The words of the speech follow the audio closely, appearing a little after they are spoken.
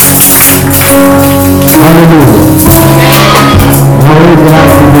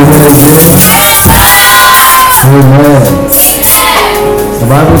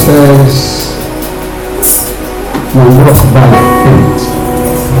Bible says we walk by faith.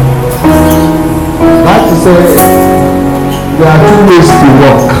 That is there are two ways to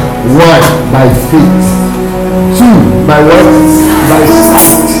walk. One, by faith. Two, by what? By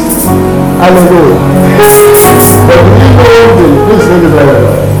sight. Hallelujah. But do you know please say this very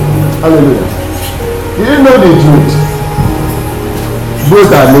well. Hallelujah. Do you know the truth?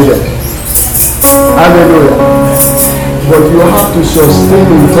 Both are needed. Hallelujah. But you have to sustain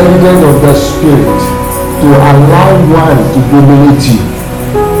intelligence of the spirit to allow one to dominate you.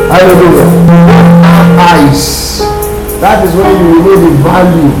 Hallelujah. Eyes. That is when you know the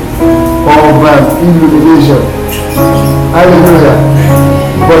value of illumination. Hallelujah.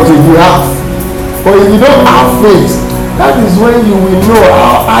 But if you don't have faith, that is when you will know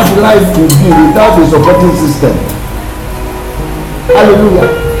how hard life will be without a supporting system.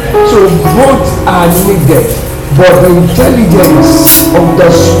 Hallelujah. So both are needed, but the intelligence of the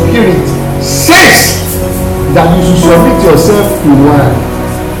spirit says that you should submit yourself to one.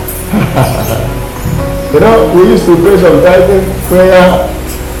 You know, we used to pray sometimes prayer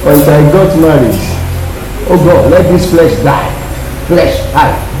until I got married. Oh God, let this flesh die. Flesh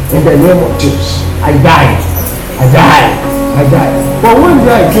die. In the name of Jesus. I die. But one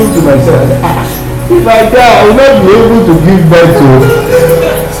day I came to myself and said, if I die, I will not be able to give birth to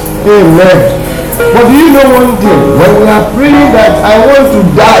Amen. But do you know one thing? When we are praying that I want to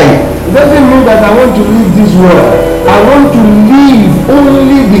die, it doesn't mean that I want to leave this world. I want to live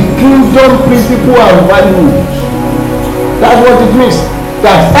only the kingdom principle and values. That's what it means.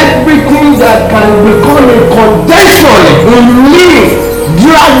 That everything that can become a contention in me,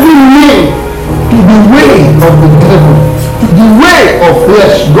 dragging me to the way of the devil, to the way of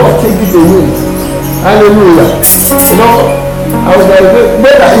flesh, God take it away. Hallelujah. You know, I was like,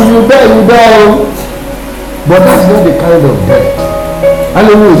 better if you die, you die. But that's not the kind of death.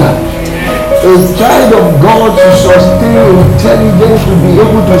 Hallelujah. A child of God to sustain intelligence to be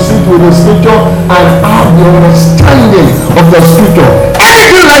able to sit with the scripture and have the understanding of the scripture.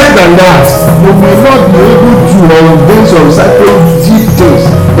 Anything less than that, we may not be able to unveil some certain deep things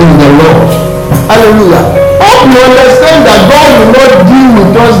in the Lord. Hallelujah. Hope you understand that God will not deal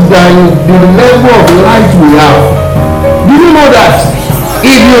with us than the level of light we have. Do you know that?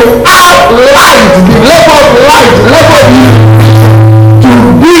 If you have light, the level of light, level of you to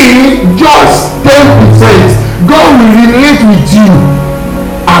be just 10%, God will relate with you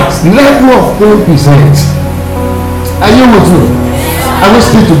at level of 10%. Are you with me? Are we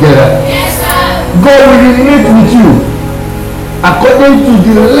still together? Yes, sir. God will relate with you according to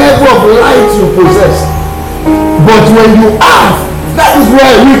the level of light you possess. But when you have, that is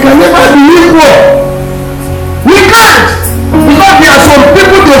why we can never be equal. We can't. Because there are some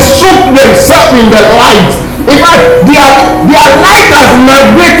people that soak themselves in the light. In fact, their light has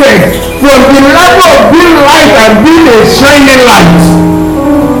migrated from the level of being light and being a shining light.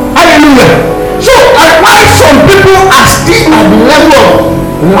 Hallelujah. So, and why some people are still at the level of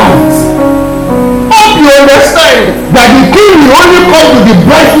light. Hope you understand that the king will only come to the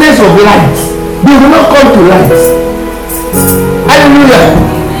brightness of light. They will not come to light. Hallelujah.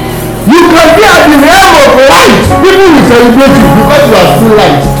 You can be at the realm of light. People will celebrate you because you are still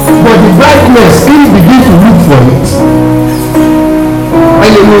light. But the brightness still begin to look for it.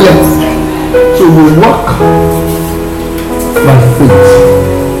 Hallelujah. So we walk by faith,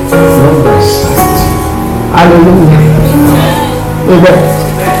 not by sight. Hallelujah. Amen.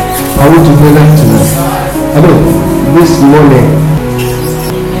 Are we together tonight? This morning.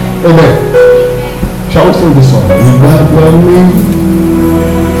 Amen. Shall we sing this song? Remember me.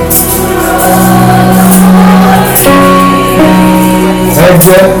 Help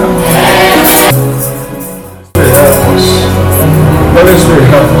us. Holy Spirit,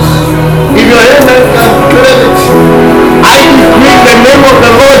 help us. If your amen can credit, I decree the name of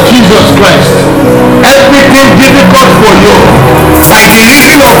the Lord Jesus Christ. Everything difficult for you, I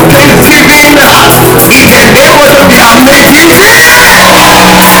release your thanksgiving now. In the name of the amazing Jesus.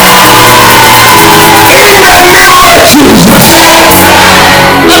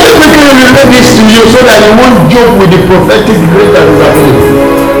 Let me quickly relate this to you so that you won't joke with the prophetic grace that is available.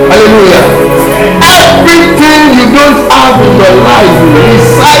 Hallelujah. Everything you don't have in your life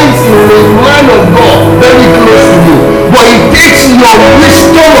resides in the man of God very close to you. But it takes your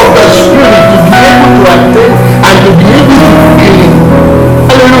wisdom of the spirit to be able to attain and to be able to feel it.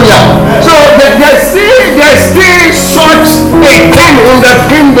 Hallelujah. So there's still such a thing in the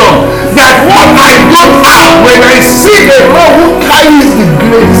kingdom that what I don't have, when I see the Lord who carries the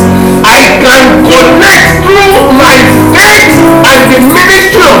grace, I can connect through my faith and the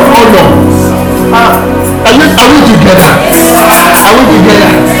ministry of honor. Are we together? Are we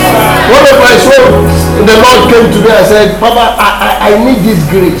together? came to me and said, Papa, I need this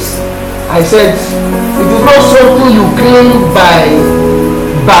grace. I said, it is not something you claim by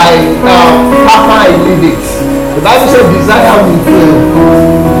Papa, I need it. The Bible says desire will fail.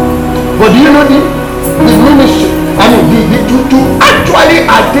 But do you know the ministry? I mean, to actually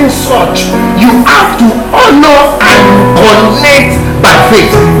attain such, you have to honor and connect by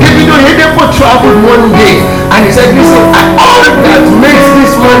faith. David traveled one day and he said, listen, all that makes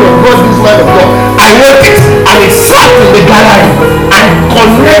this man of God, I want it. And he sat in the gallery and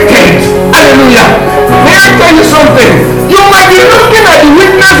connected. Hallelujah. May I tell you something? You might be looking at the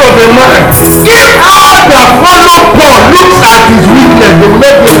weakness of a man. If all that follow Paul looks at his weakness, they will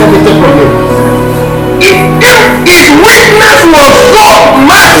not get anything from him. If his weakness was so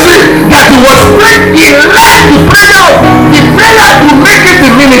massive that he was praying, he led the prayer to make it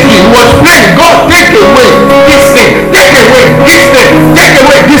the ministry. He was praying, God, take away this thing, take away this thing, take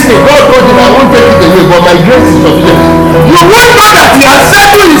away this thing. God told him, I won't take it away, but my grace is sufficient. You won't know that he has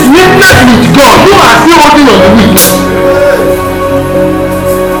settled his weakness with God. You are still holding on the weakness.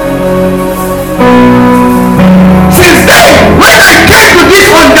 Since then, when I came to this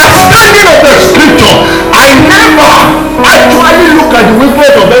understanding of the scripture, I never actually look at the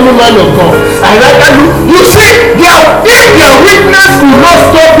weakness of any man of God. I rather look, you see, if their weakness will not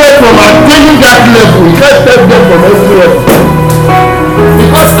stop them from attaining that level, it can't stop them from every level.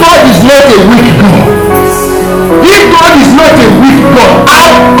 Because God is not a weak God. If God is not a weak God,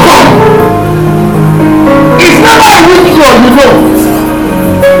 how come? He's never a weak God, you know.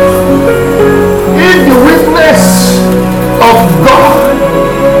 If the weakness of God,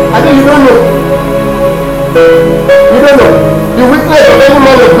 I think you don't know. You don't know. The weakness of any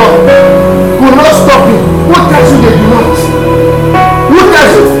man of God will not stop him. Who tells you they do not? Who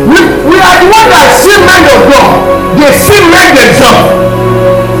tells you? We are the ones that see men of God. They see men themselves.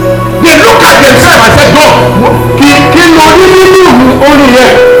 They look at themselves and say, God, kill only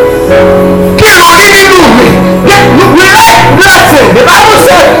here. Kill only me. We like blessing. The Bible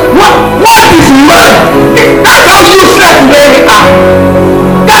says, what is man? That's how useless men are.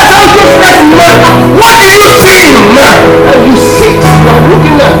 That's how useless men are. What do you see in man? And you sit, you are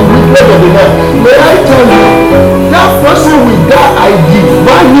looking at the weakness of the man. May I tell you, that person with that idea,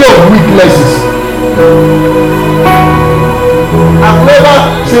 value of weaknesses. I've never,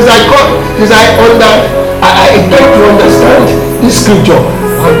 since I came to understand this scripture,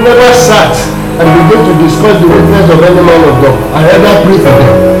 I've never sat and begun to discuss the weakness of any man of God. I rather pray for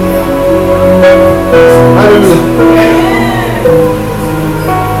them. Hallelujah.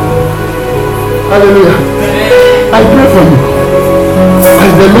 Hallelujah. I pray for you.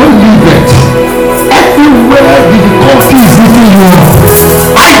 As the Lord liveth, everywhere difficulty is meeting you,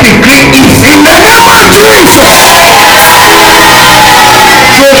 I decree it in the name of Jesus.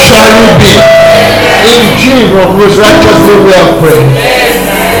 So shall it be. In Jesus' most righteous name we have prayed.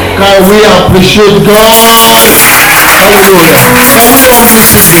 Can we appreciate God? Hallelujah.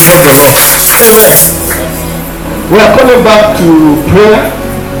 We are coming back to prayer.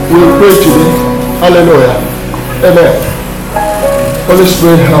 We will pray today. Hallelujah. Amen. Holy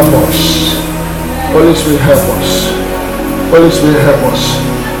Spirit help us. Holy Spirit help us. Holy Spirit help us.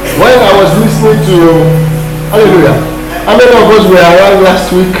 When I was listening to, hallelujah, how many of us were around last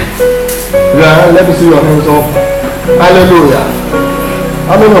week? Yeah, let me see your hands up. Hallelujah.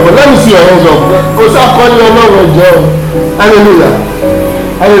 How many of us? Let me see your hands up. Also, I call you another John. Hallelujah.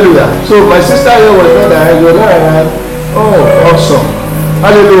 Hallelujah. So my sister here was not there. You were not around. Oh, awesome.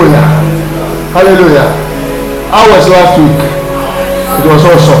 Hallelujah. Hallelujah. How was last week? It was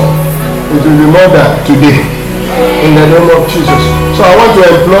awesome. It will be more than today. In the name of Jesus. So I want to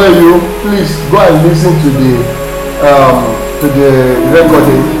implore you, please go and listen to the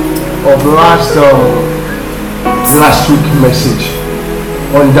recording of last week's message.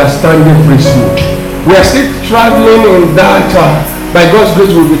 Understanding priesthood. We are still traveling in that. By God's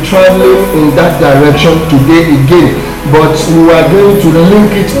grace, we'll be traveling in that direction today again. But we are going to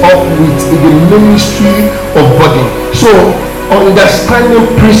link it up with the ministry of body. So, understanding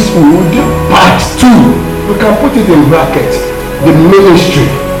priesthood, part 2. We can put it in brackets. The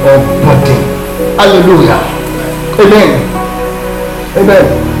ministry of body. Hallelujah. Amen. Amen.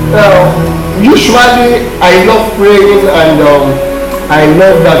 Usually, I love praying and I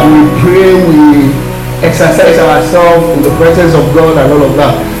love that we pray, we exercise ourselves in the presence of God and all of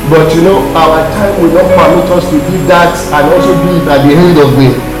that. But you know, our time will not permit us to do that and also do it at the end of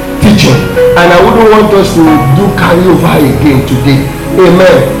the teaching. And I wouldn't want us to do carryover again today.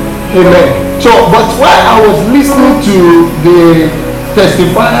 Amen. Amen. So, but while I was listening to the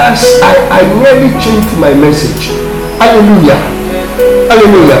testifiers, I nearly changed my message. Hallelujah.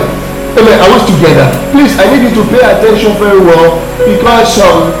 Hallelujah. Amen. Are we together? Please, I need you to pay attention very well, because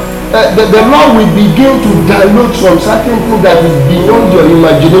the Lord will begin to download some certain things that is beyond your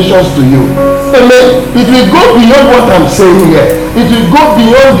imaginations to you. Amen. It will go beyond what I'm saying here. It will go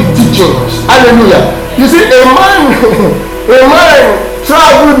beyond the teachings. Hallelujah. You see, a man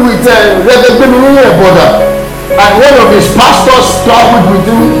traveled with Reverend brother, and one of his pastors traveled with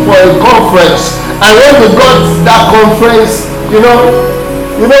him for a conference. And when they got that conference, we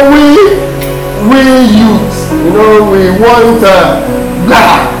youth, we want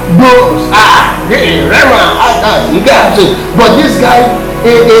those, you got it. But this guy,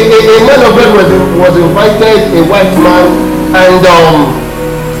 a man of God was invited, a white man,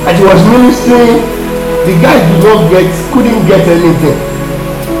 and he was ministering. The guy couldn't get anything.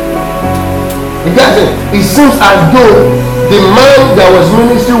 You got it. It seems as though the man that was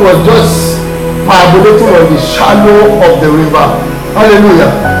ministering was just parabolating on the shallow of the river. Hallelujah.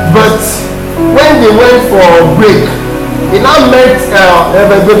 But when they went for a break, he now met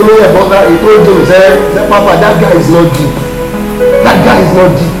brother. He told him, he said, Papa, that guy is not deep. That guy is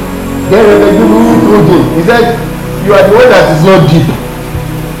not deep. Then Reverend told him, he said, you are the one that is not deep.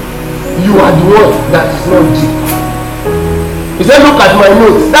 You are the one that is not deep. He said, look at my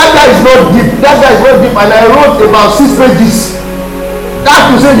notes. That guy is not deep. That guy is not deep. And I wrote about 6 pages.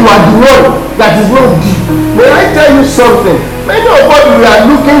 That to say you are the one that is not deep. May I tell you something? Many of us, we are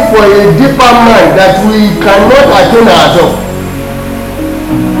looking for a deeper man that we cannot attain ourselves.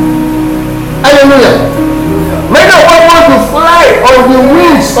 Hallelujah. Many of us want to fly on the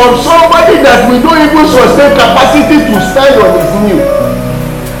wings of somebody that we don't even sustain capacity to stand on his knee.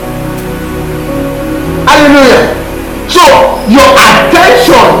 Hallelujah. So your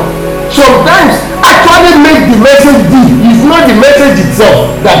attention sometimes actually makes the message deep. It's not the message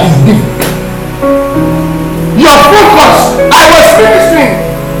itself that is deep. Your focus.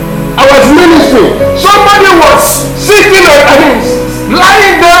 I was ministering. Somebody was sitting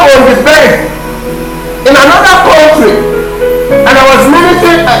lying there on the bed in another country, and I was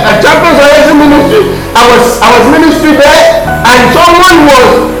ministering a Champions Alliance ministry. I was ministering there, and someone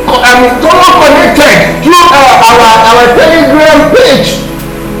connected through our Telegram page.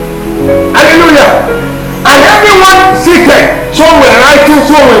 Hallelujah. And everyone seated. Some were writing,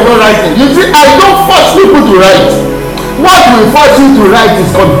 some were not writing. You see, I don't force people to write. What will force you to write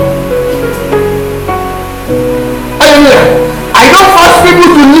is coming. Hallelujah. I don't force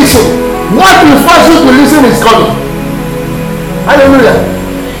people to listen. What will force you to listen is coming. Hallelujah.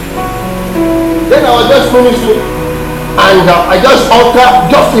 Then I was just ministering, and I just uttered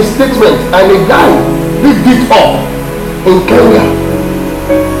just a statement, and a guy picked it up in Kenya.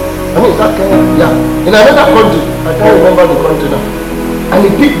 Is that Kenya? Yeah. In another country. I can't remember the country now. And he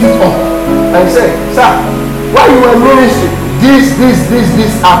picked it up and said, sir, while you were ministering,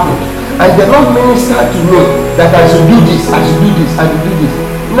 this happened. And the Lord ministered to me that I should do this, I should do this, I should do this.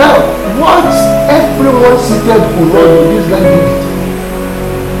 Now, what everyone seated could not do, this guy did it.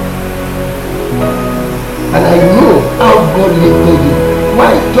 And I know how God lifted him.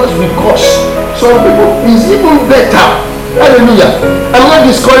 Why? Just because some people is even better. Hallelujah. I'm not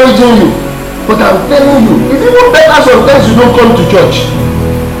discouraging you, but I'm telling you, it's even better sometimes you don't come to church.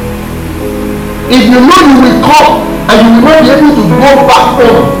 If you know you will come and you will not be able to go back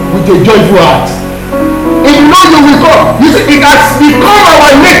home with a joyful heart. If you know you will come, you see, it has become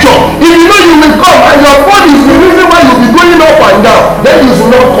our nature. If you know you will come and your body is the reason why you'll be going up and down, then you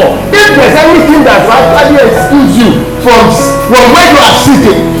should not come. If there's anything that will actually excuse you from where you are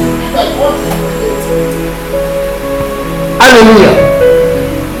sitting, hallelujah.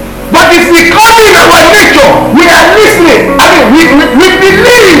 But it's becoming our nature. We are listening. We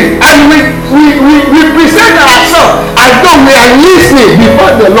believe and we present ourselves as though we are listening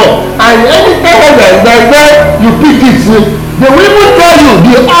before the Lord. And anytime that you pick it, they will even tell you,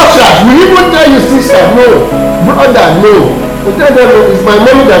 the ushers will even tell you, sister, no, brother, no. They tell them, it's my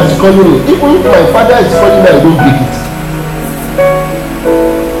mommy that is calling me. Even if my father is calling me, I don't pick it.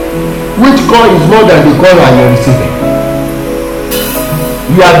 Which call is more than the call I am receiving?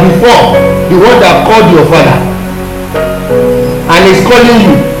 You are before the one that called your father and is calling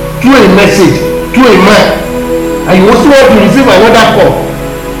you through a message, through a man, and you also want to receive another call.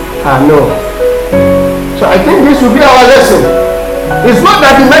 No. So I think this will be our lesson. It's not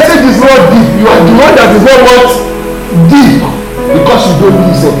that the message is not deep. You are the one that is not what deep because you don't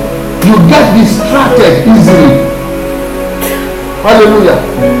listen. You get distracted easily. Hallelujah.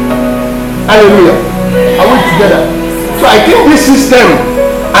 Hallelujah. Are we together? So I think this system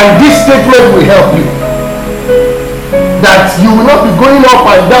and this statement will help you. That you will not be going up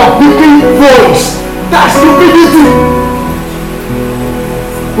and down picking phones. That's stupidity.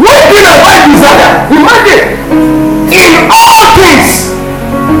 One thing that I desire. Imagine, in all things,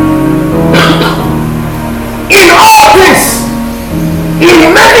 in all things, in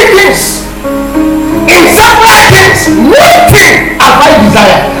many things, in several things, one thing have I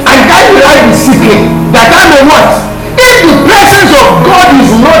desire, and that will I be seeking, that I may what? If the presence of God is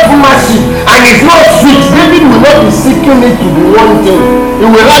not massive and is not sweet, David will not be seeking it to be one thing. He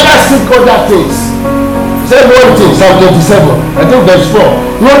will rather seek other things. Say one thing, Psalm 27, I think verse 4.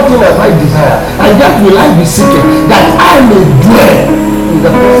 One thing have I desire, and that will I be seeking, that I may dwell in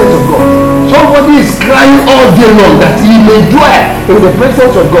the presence of God. Somebody is crying all day long that he may dwell in the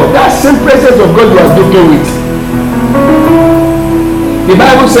presence of God. That same presence of God you are joking with. The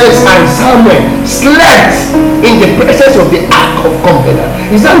Bible says, and Samuel slept in the presence of the Ark of Covenant.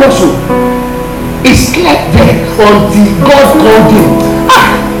 Is that not so? He slept there until God called him.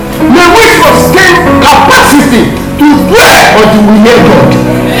 May we sustain capacity to dwell until we hear God.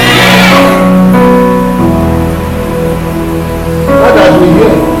 Not as we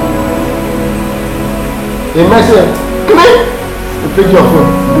hear. A message, come in, you pick your phone.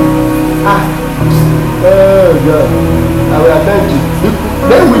 Oh God, I will attend you.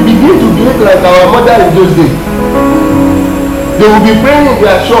 Then we begin to behave like our mother in those days. They will be praying in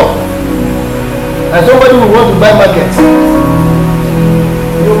their shop, and somebody will want to buy market.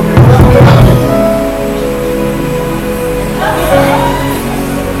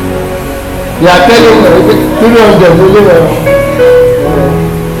 They are telling them 300 million.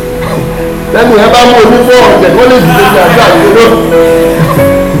 Then we have more than 400. What is the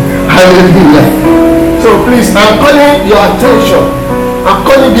Hallelujah. So please, I'm calling your attention. I'm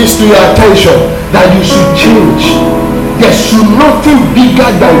calling this to your attention that you should change. There should nothing bigger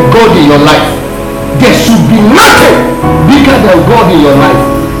than God in your life. There should be nothing bigger than God in your life.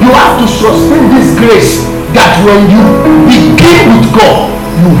 You have to sustain this grace that when you begin with God,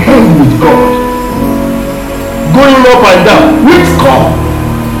 you end with God. Going up and down. Which call?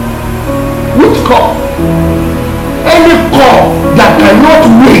 Which call? Any call that cannot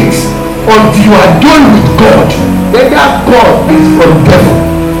wait until you are done with God, then that call is from devil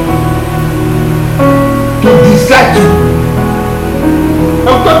to distract you.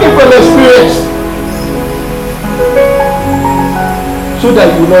 I'm talking from experience, so that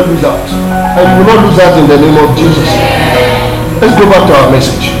you will not lose out, and you will not lose out in the name of Jesus. Let's go back to our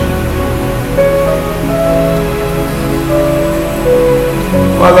message.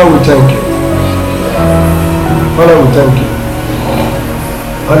 Father, we thank you. Father, we thank you.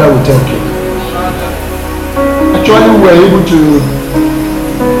 Father, we thank you. Actually, we were able to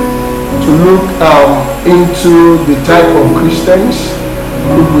look into the type of Christians.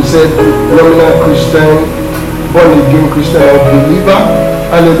 We said nominal Christian, born again Christian, or believer.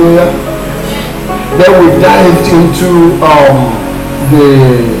 Hallelujah. Then we dived into the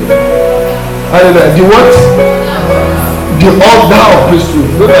what? The order of priesthood.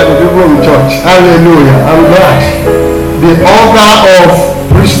 Look at the people in church. Hallelujah. I'm glad. The order of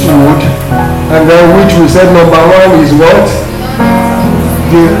priesthood, and then which we said number one is what?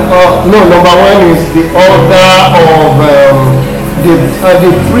 Number one is the order of the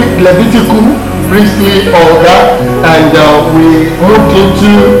Levitical priestly order, and we moved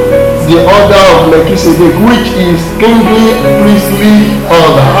into the order of Melchizedek, which is kingly priestly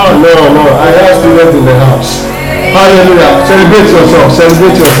order. Oh no, I have students in the house. Hallelujah. Celebrate yourself.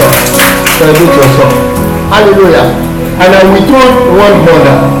 Celebrate yourself. Celebrate yourself. Hallelujah. And then we told one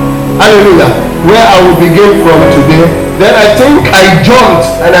brother, hallelujah, where I will begin from today. Then I think I jumped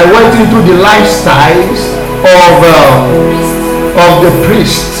and I went into the lifestyles of the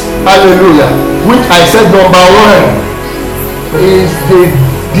priests. Hallelujah. Which I said number one is the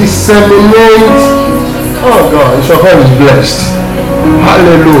disseminate. Oh God, your God is blessed.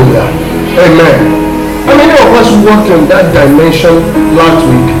 Hallelujah. Amen. How many of us work in that dimension last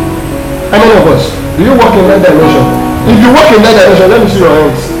week? How many of us? Do you work in that dimension? If you work in that dimension, let me see your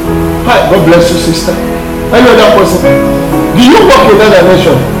hands. Hi, God bless you, sister. Any other person? Do you work in that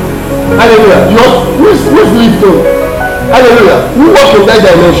dimension? Hallelujah. Who's lifting? Hallelujah. Who work in that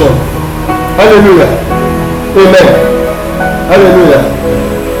dimension? Hallelujah. Amen. Hallelujah.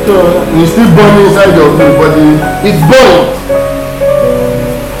 So it's still burning inside your body. It's burning.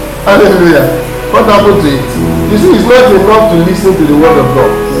 Hallelujah. What happened to it? You see, it's not enough to listen to the word of God.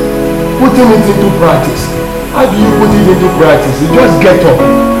 Putting it into practice. How do you put it into practice? You just get up.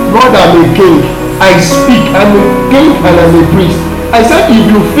 Lord, I'm a king. I speak. I'm a king and I'm a priest. I said, if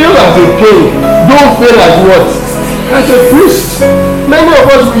you fail as a king, don't fail as what? As a priest. Many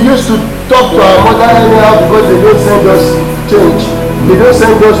of us, we used to talk to our mother anyhow because they don't send us change. They don't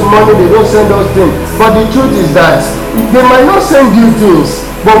send us money. They don't send us things. But the truth is that they might not send you things.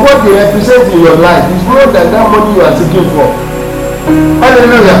 But what they represent in your life is more than that money you are seeking for.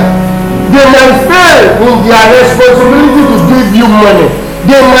 Hallelujah. They might fail in their responsibility to give you money.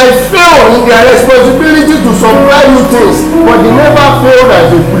 They might fail in their responsibility to supply you things, but they never failed as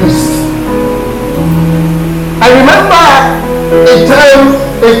a priest. I remember a time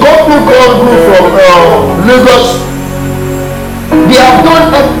a company called me from Lagos. They have done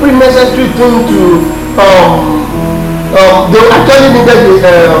every necessary thing to they actually needed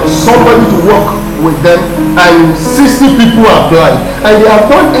somebody to work with them, and 60 people applied, and they have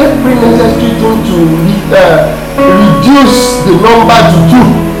done every necessary thing to reduce the number to 2.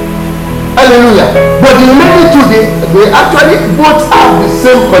 Hallelujah. But the remaining 2, they actually both have the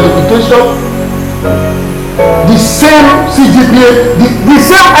same qualification, the same CGPA, the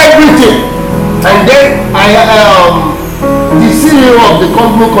same everything. And then the CEO of the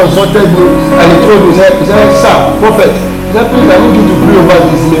company consulted me, and he told me, he said, sir, prophet, he said, please, I need you to pray over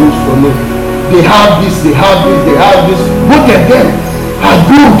these names for me. They have this, they have this, they have this. Both of them are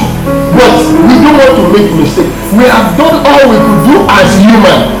good, but we don't want to make mistakes. We have done all we could do as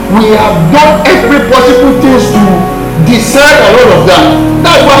human. We have done every possible things to discern and all of that.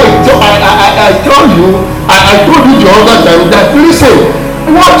 That's why I told you the other time that, listen,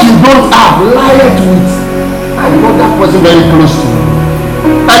 what you don't have, lie it with another person very close to you.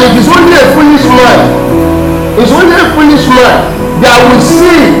 And it is only a foolish man, that will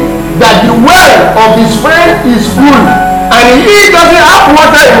see that the well of his friend is full, and he doesn't have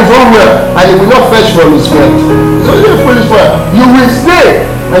water in his own well, and he will not fetch from his friend. It's only a foolish man. You will stay,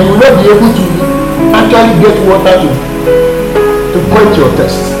 and you will not be able to actually get water to quench your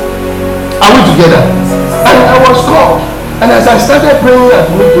thirst. Are we together? And I was called, and as I started praying at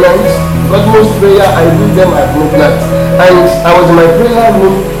midnight, because most prayer I do them at midnight, and I was in my prayer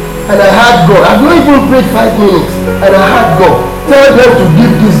room, and I had God. I've not even prayed 5 minutes, and I had God tell them to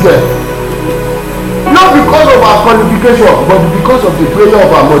give this girl. Not because of our qualification, but because of the prayer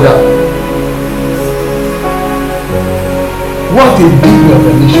of our mother. What a big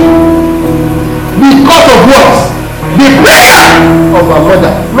revelation. Because of what? The prayer of our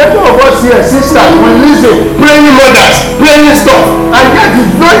mother. Many of us here, sisters, will listen, praying mothers, praying stuff, and that is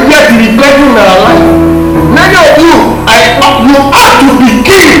not yet reflecting in our life. Many of you, you have to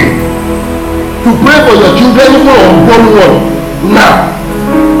begin to pray for your children, even unborn one. Now,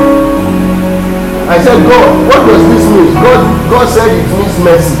 I said, God, what does this mean? God said it means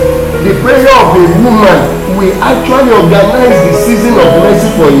mercy. The prayer of a woman will actually organize the season of mercy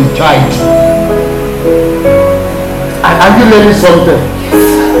for his child. Are you learning something?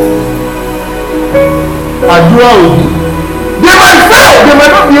 Adura will be. They might fail. They might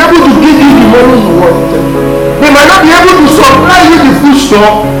not be able to give you the money you want. They might not be able to supply you the food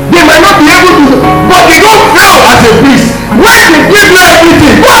store. They might not be able to, but they don't fail as a priest. When they give you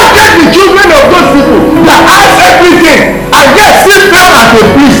everything, God take the children of those people that have everything and yet still fail as a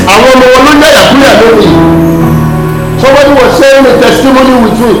priest. Somebody was sharing a testimony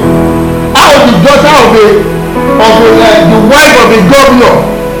with me. How the daughter of the wife of a governor,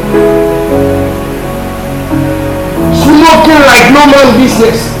 smoking like no man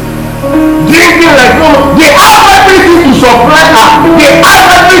business, drinking like no man. They have everything to supply her. They have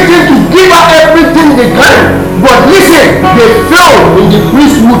everything to give her everything they can. But listen, they fail in the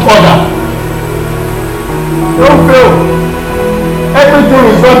priesthood order. Don't fail. Everything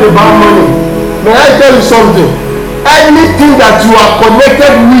is not about money. May I tell you something? Anything that you are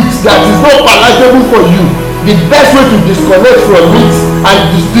connected with that is not palatable for you, the best way to disconnect from it and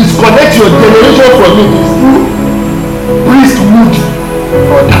disconnect your generation from it is through priesthood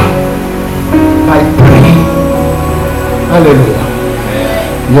order. By praying. Hallelujah.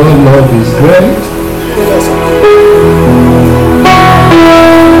 Your love is great.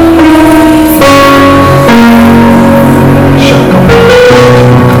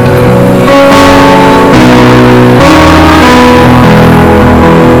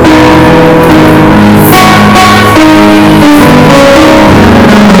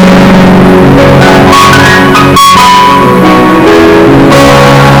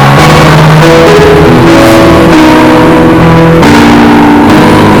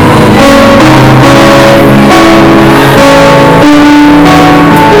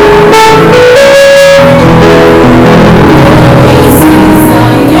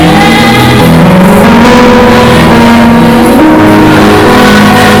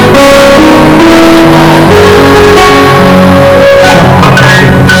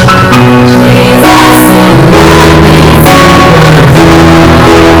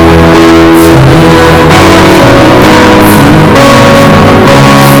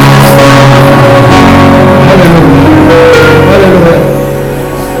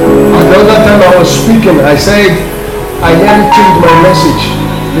 I said I nearly changed my message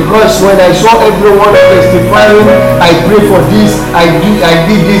because when I saw everyone testifying, I pray for this, I did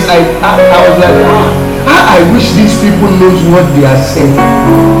this, I was like, I wish these people knows what they are saying.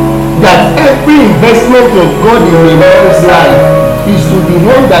 That every investment of God in a man's life is to the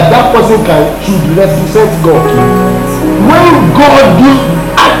one that person should represent God. When God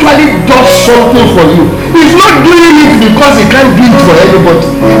actually does something for you, he's not doing it because he can't do it for anybody.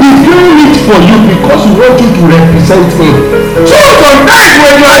 He's doing it for you because he wants you to represent him. So sometimes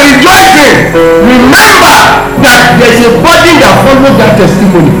when you are rejoicing, remember that there's a burden that follows that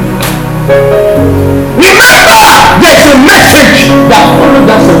testimony. Remember, there's a message that follows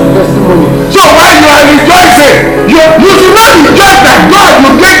that testimony. So while you are rejoicing, you should not rejoice that God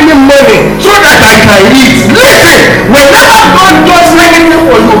will give me money so that I can eat. Listen, whenever God does anything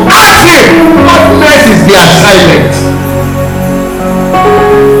for you, ask him what next is the assignment.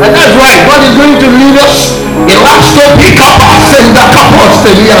 And that's why God is going to lead us in last to pick up our send the couples to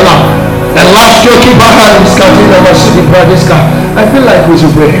the other. And last to keep our hands counting our city bradiska. I feel like we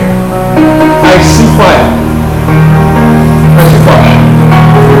should pray. I see fire. I see fire.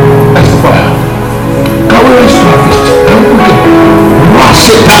 I see fire. Can we raise to our feet? Can we pray?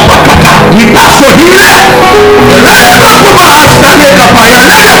 Rasita pakata. Itaso hile. Let's go to our standing kapaya.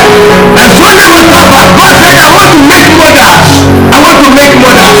 And Sunday was about God said I want to make mothers. I want to make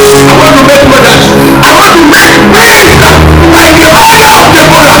mothers. I want to make mothers. I want to make big like the oil of the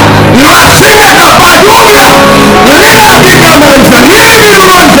mother. You are singing about Julia. Lea Tika Manza. Hili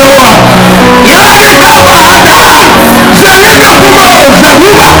Manza. Yaika Bahata. Zelika Kuma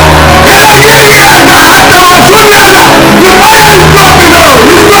Zahuba. Yaika Bahata Wasuliana. The fire is dropping now. It's dropping.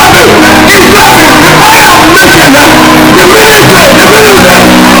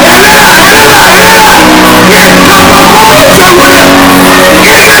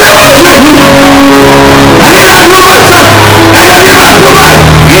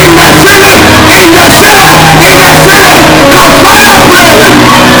 It's dropping. The fire of Meshana. The ministry.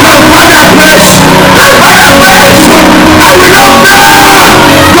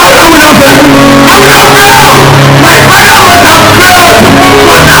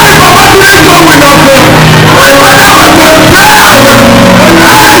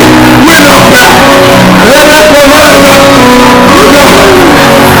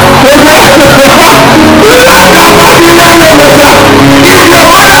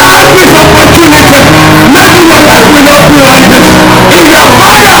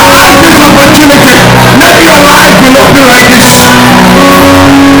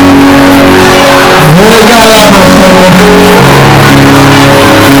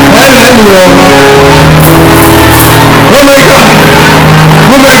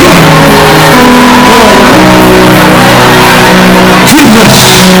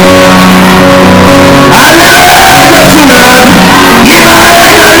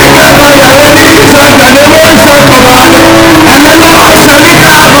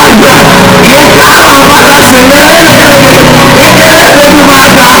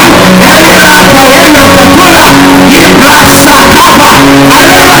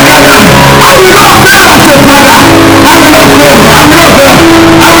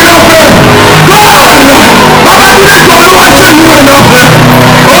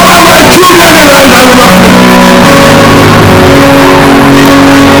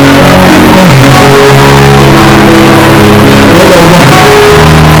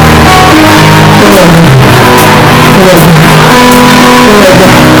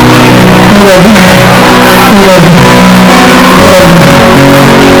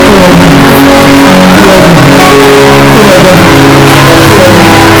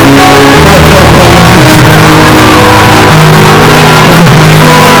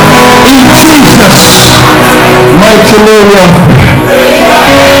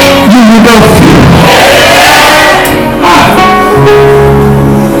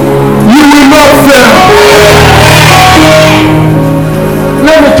 ministry.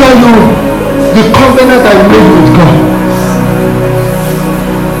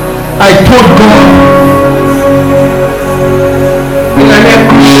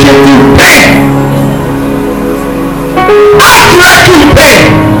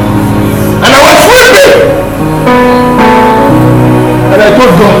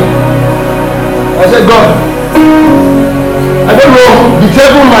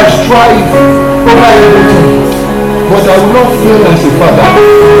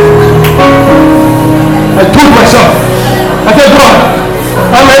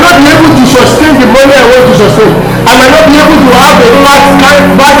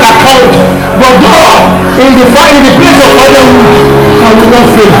 In the place of other wood, I will not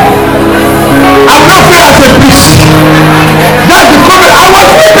fail. I'm not free as a beast. That's the problem. I was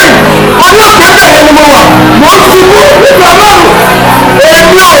sleeping. Ọlọ́pẹ̀ẹ́bẹ̀ yẹn ni mo wà. Mo ń ṣubú nípa ọlọ́run.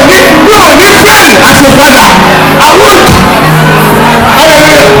 Èmi ò ní fail as a father. I won't.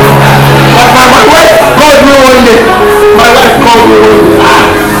 Hallelujah. But my wife called me one day. My wife called me one day.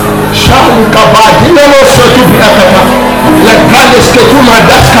 Shall kabadi nemo sotu biakata. Like brothers ketuma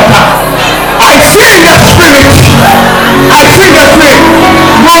daskata. I see in the spirit. I see in the spirit.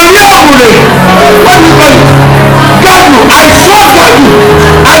 Moriamure. What do you call it? Gadu. I saw Gadu.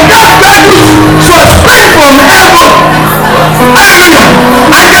 And that Gadu suspend from heaven. Hallelujah.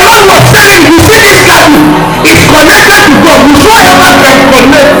 And the Lord was saying, you see this Gadu is connected to God. Whosoever can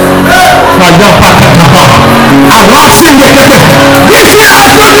connect. Allah sing the This thing has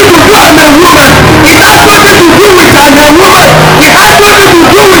nothing to do with a woman. It has nothing to do with a woman. It has nothing to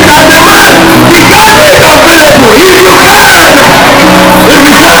do with a man. The God is available. If you can.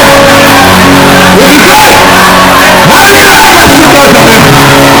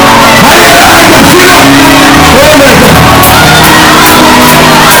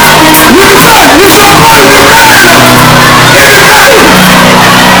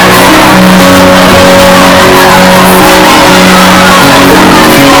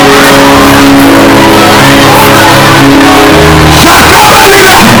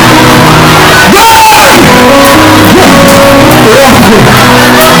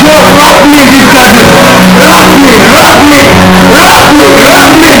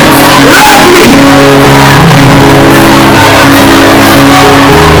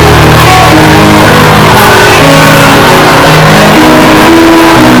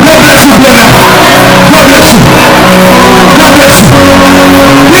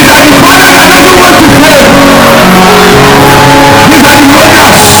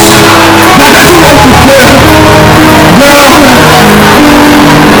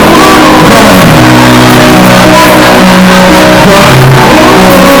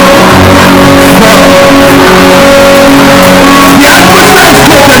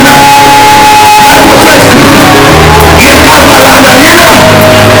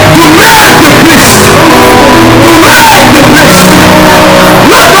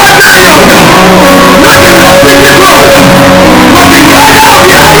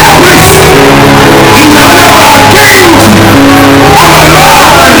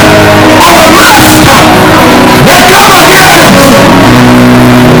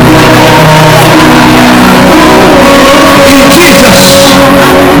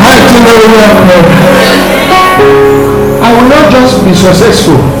 I will not just be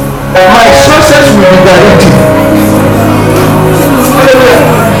successful. My success will be directed.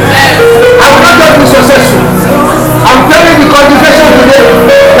 I will not just be successful. I'm telling the congregation today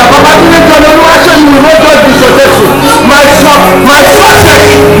that Papa didn't tell me actually will not just be successful. My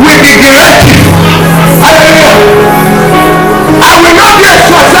success will be directed. Hallelujah. I will not be a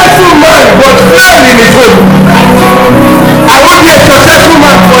successful man but fail in his home. I won't be a successful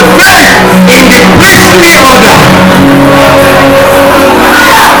man but fail in the priestly order.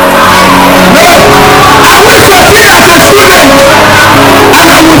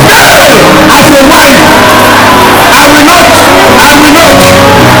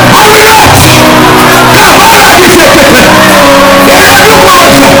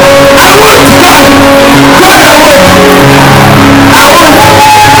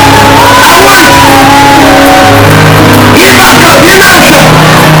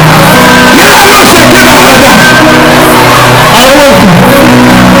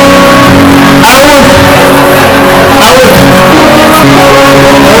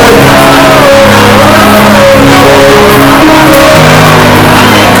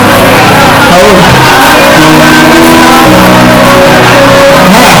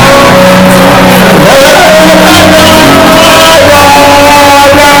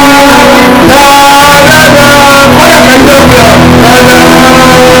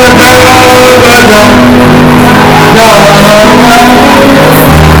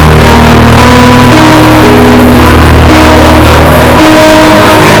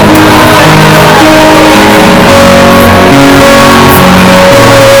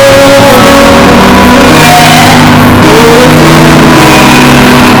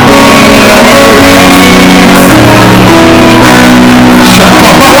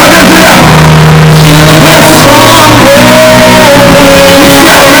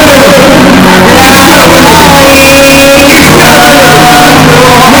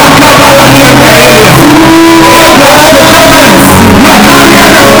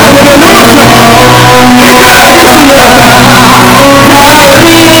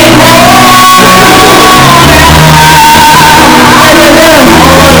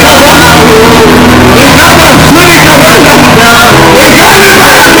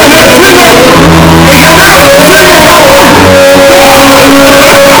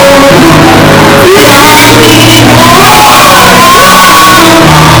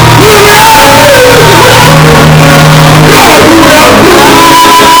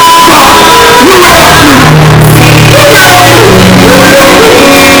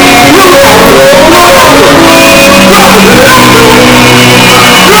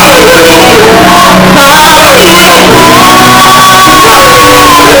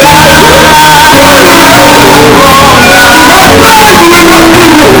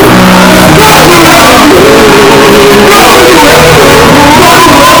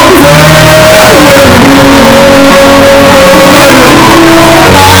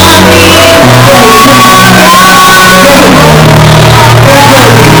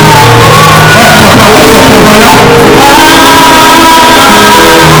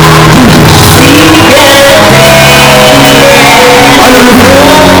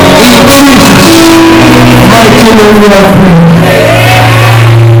 mighty name we are praying.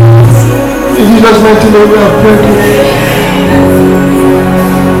 In Jesus' mighty name we are praying.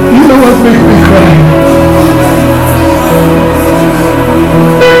 You know what makes me cry?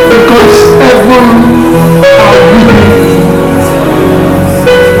 Because heaven are weeping.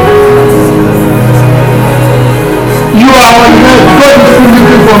 You are on earth. God is still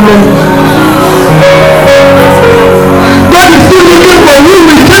looking for men. God is still looking for who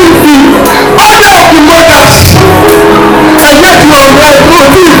will change the order of the mothers. And yet you are on earth. Oh,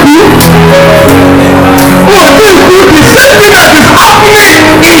 this is good. Oh, this is good. The same thing that is happening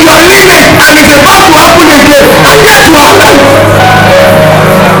in your lineage and is about to happen again. And yet you are alive.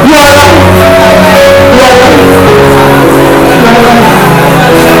 You are alive. You are alive. You are alive.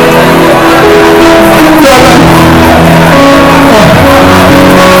 You are alive.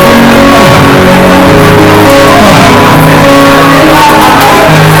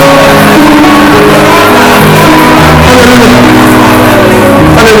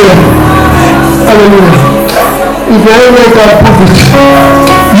 Hallelujah. If anyone can prove it,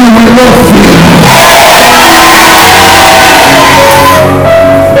 you will not fail.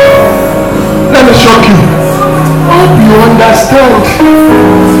 Let me shock you. Hope you understand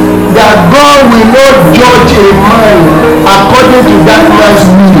that God will not judge a man according to that man's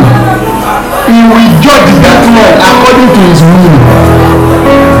meaning. He will judge that man according to his meaning.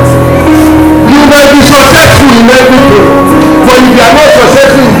 You may be successful in everything, but if you are not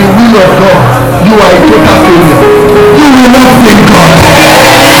successful in the will of God, you are a total failure. You will not fail God.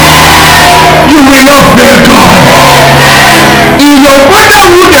 You will not fail God. In your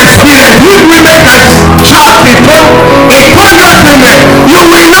fatherhood experience, you women that track the top, a father's women, you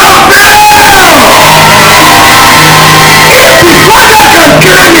will not fail. If the father can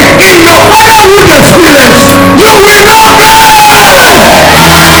claim it in your fatherhood experience, you will not fail.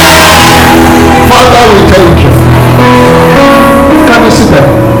 Father, we thank you. Can we sit down?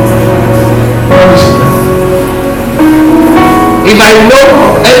 If I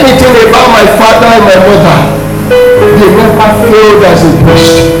know anything about my father and my mother, they never failed as a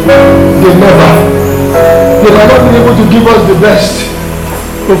priest. They never. They have not been able to give us the best.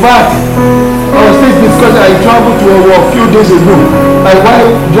 In fact, I was still discussing. I traveled to a few days ago, and while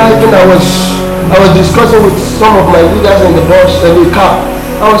driving, I was discussing with some of my leaders in the bus and the car.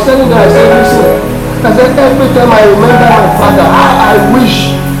 I was telling them, I said, listen, I said, every time I remember my father, I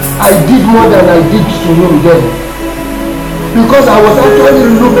wish I did more than I did to him then. Because I was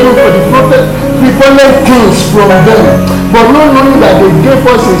actually looking for the prevalent things from them, but not knowing that they gave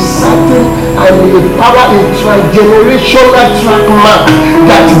us a certain and a power, a generational track mark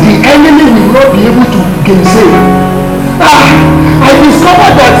that the enemy will not be able to gainsay. I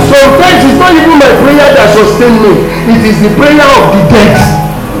discovered that sometimes it's not even my prayer that sustains me, it is the prayer of the dead.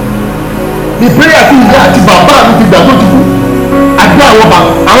 The prayer ti ìyá àti bàbá mi ti gbà tó ti kú, àdúrà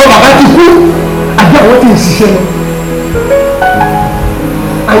àwọn bàbá ti kú, àdúrà àwọn ti ń ṣiṣẹ́.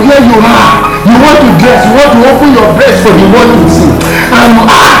 And here you are, you want to dress, you want to open your breast for the world to see, and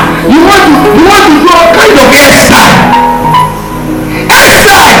you want to do all kind of hairstyle.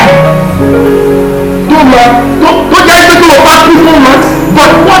 Don't just do about people much,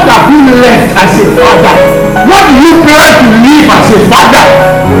 but what have you left as a father? What do you plan to leave as a father?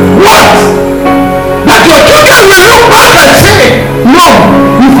 What? That your children will look back and say, no,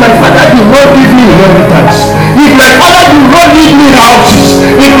 if my father did not give me inheritance, if my father did not leave me houses,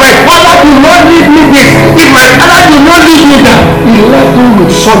 if my father did not leave me this, if my father did not leave me that, he left me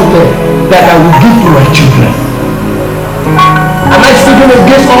with something that I will give to my children. Am I speaking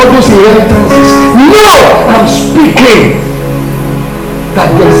against all those inheritances? No, I'm speaking that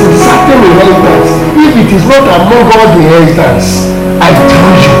there is a certain inheritance. If it is not among all the inheritance, I tell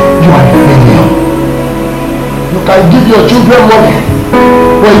you, you are a failure. You can give your children money,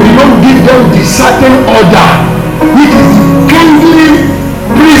 but if you don't give them the certain order, which is the kindly,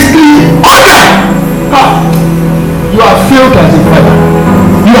 priestly order, you have failed as a father.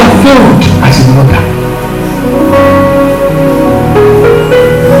 You have failed as a mother.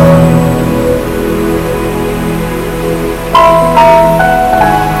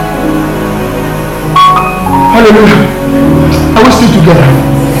 Hallelujah. Are we still together?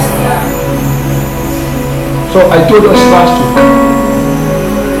 So I told us last week.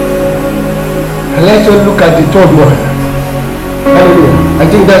 And let's just look at the third one. Hallelujah. I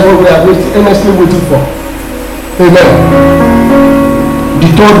think that's what we are earnestly waiting for. Amen. The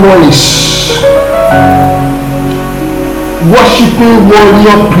third one is worshiping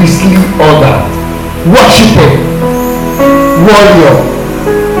warrior priestly order. Worshiping warrior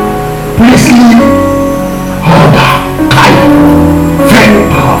priestly order. Very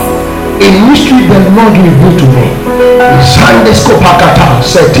powerful. A mystery that Lord revealed to me. Zandes kopakata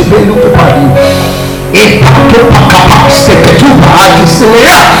setibelu kopadi. Epato pakapa seketupa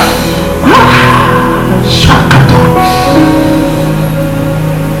akisilea. Shakata.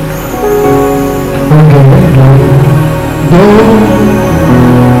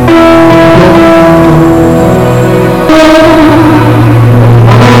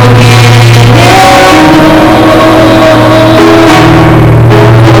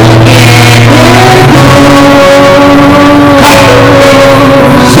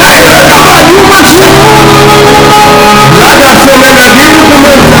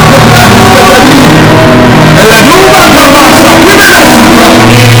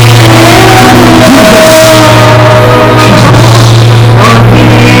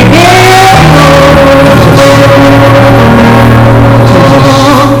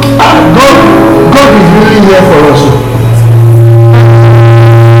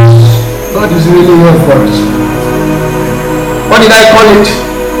 What did I call it?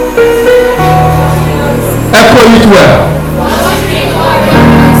 Echo it well.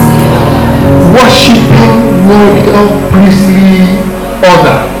 Worshipping warrior priestly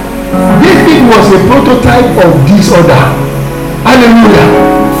order. David was a prototype of this order. Hallelujah.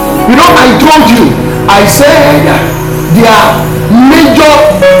 You know, I told you, I said there are major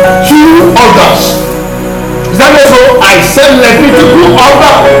two orders. Is that so? I said Levitical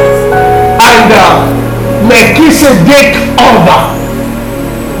order and Melchizedek order.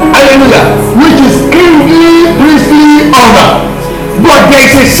 Hallelujah. Which is kingly priestly order. But there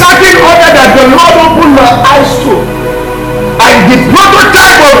is a certain order that the Lord opened my eyes to. And the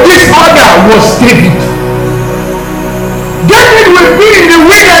prototype of this order was David. David will be in the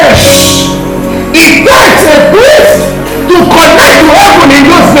wilderness. It takes a priest to connect to heaven in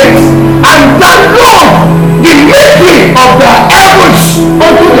those days and download the mystery of the heavens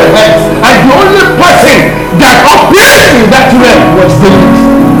unto the earth. And the only person that appeared in that realm was David.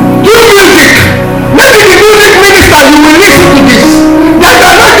 Do music. Maybe the music minister, you will listen to this. That you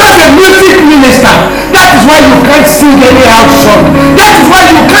are not just a music minister. That is why you can't sing any house song. That is why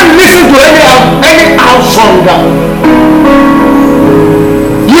you can't listen to any house song.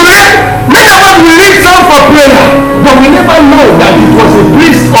 You know, many of us will read song for prayer, but we never know that it was a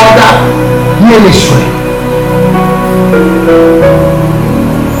priest order ministry.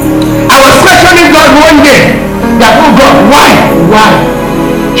 I was questioning God one day that, oh God, why?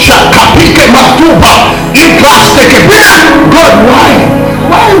 Shakapike matuba ikasteke. God,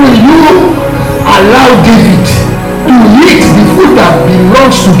 why will you allow David to eat the food that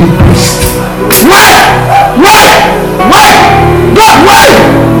belongs to the priest? Why? God, why?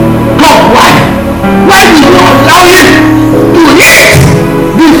 God, why? Why did you allow him to eat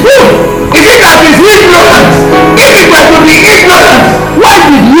the food? Is it that he's ignorant? If it were to be ignorant, why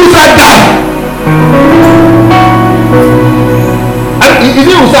did Uzzah die? And if it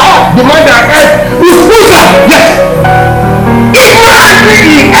was the man that ate was Uzzah, yes. Ignorantly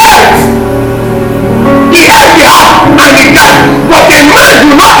he ate. He ate the heart and he died. But the man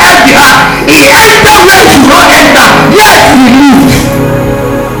do not eat the heart. He entered where he should not enter. Yes, he lived.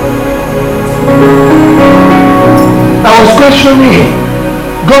 I was questioning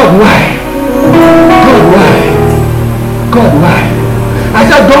God, why? God, why? I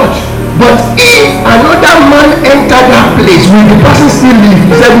said, God, but if another man entered that place, will the person still live?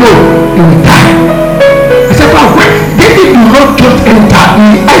 He said, no, he will die. I said, but why? David did not just enter,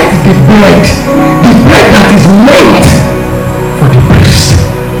 he ate the bread that is made for the priest.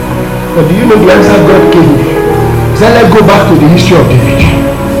 But do you know the answer God gave me? He said, let's go back to the history of David.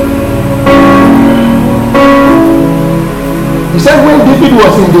 He said when David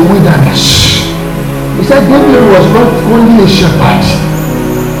was in the wilderness, he said David was not only a shepherd.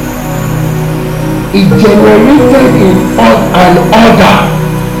 It generated an order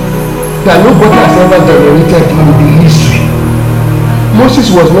that nobody has ever generated in the history. Moses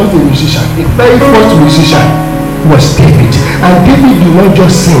was not a musician. The very first musician was David. And David did not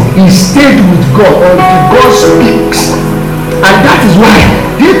just sing. He stayed with God until God speaks. And that is why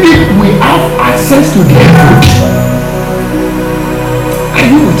David will have access to the heaven. Are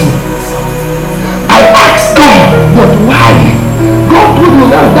you with me? I asked God, but why? God told me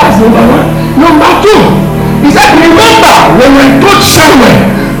now, that's number one. Number two, he said, remember when I told Samuel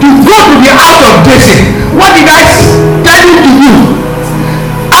to go to the house of Jesse, what did I tell him to do?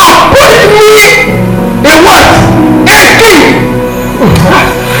 Put me a what? A king.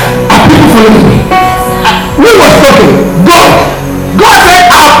 Are people following me? Who was talking? God. God said,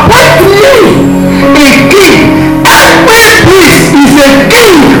 appoint me a king. Every priest is a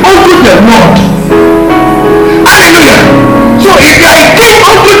king unto the Lord. Hallelujah. So if you are a king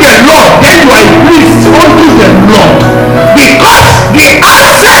unto the Lord, then you are a priest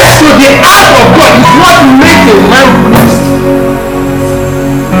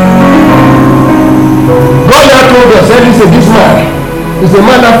is a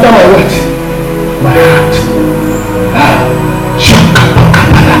man after my what? My heart.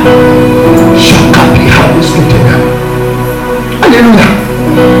 Hallelujah.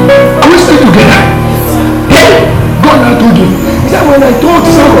 Are we still together? Hey, God now told you. He said, when I told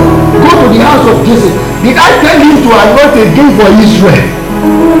Samuel, go to the house of Jesse, did I tell him to anoint a king for Israel?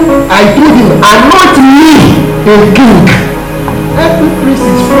 I told him, anoint me a king. Every priest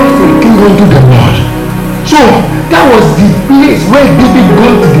is first a king unto the Lord. So that was the place where David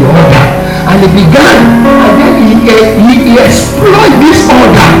got the order, and he began, and then he explored this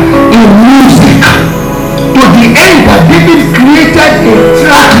order in music to the end that David created a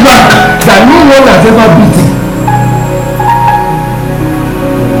track record that no one has ever beaten.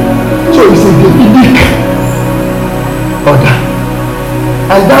 So it's a Davidic order,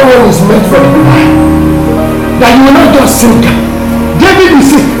 and that one is meant for the choir. That you will not just sing. David will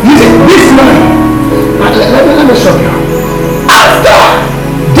sing. He said, this man. Let me show you. After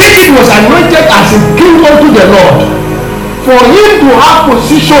David was anointed as a king unto the Lord, for him to have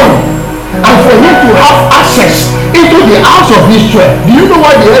position and for him to have access into the house of Israel, do you know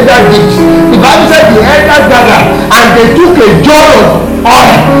what the elder did? The Bible said the elder gathered and they took a jar of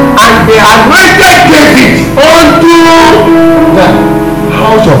oil and they anointed David unto the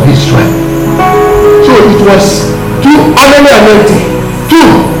house of Israel. So it was two honorary anointing. Two,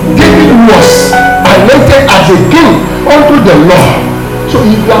 David was anointed as a king unto the Lord. So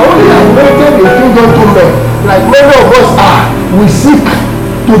if you are only anointed a king unto men, like many of us are, we seek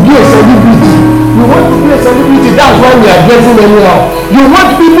to be a celebrity. We want to be a celebrity. That's why we are dressing anyhow. You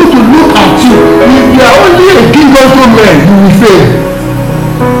want people to look at you. If you are only a king unto men, you will fail.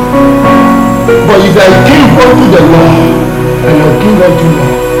 But if you are a king unto the Lord and you are king unto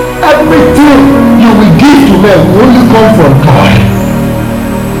men, everything you will give to men will only come from God.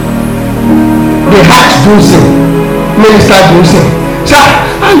 The heart don't sing, minister don't sing. Sir,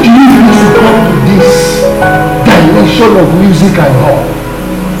 how do you used to come to this dimension of music and all?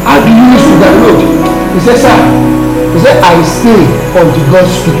 How do you used to download? He said, sir, he said, I stay until God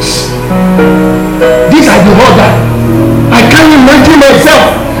speaks. These are the order. I can't imagine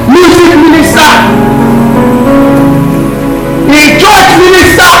myself, music minister, a church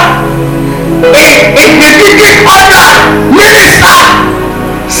minister, a Davidic order minister,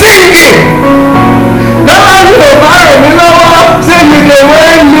 singing. Lọ́wọ́ yóò bá rẹ̀ mí lọ́wọ́ ṣé mi lè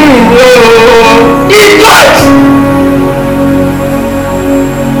wẹ́ mi ooo. In church.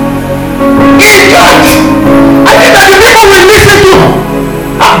 I think that the people will listen to.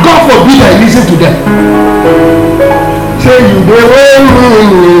 And God forbid I listen to them. Say you dey wẹ́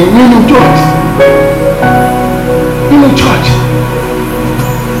mi in church. In church.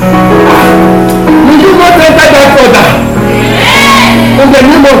 Will you not enter that further? In the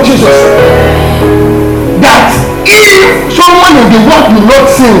name of Jesus. That if someone in the world will not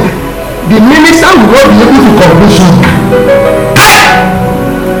sing, the minister will not be able to compose song.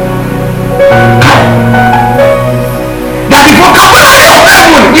 That the vocabulary of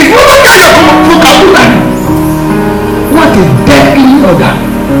heaven, if you look at your vocabulary, what a deadly order.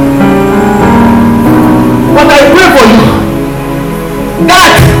 But I pray for you,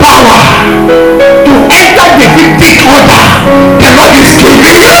 that power to enter the victory order, the Lord is giving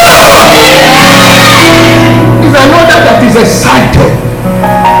you. Is another that is excited.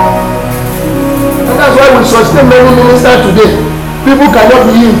 And that's why we sustain many ministers today. People cannot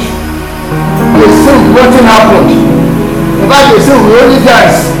be healed. They sing, nothing happened. In fact, they sing, we only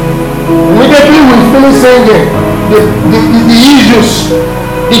dance. Immediately we finish singing, the issues,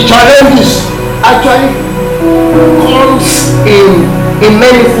 the challenges actually comes in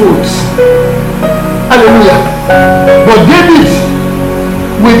many folds. Hallelujah. But David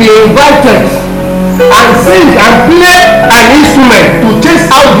will be invited and sing and play an instrument to chase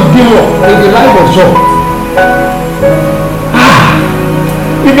out the demon in the life of Saul.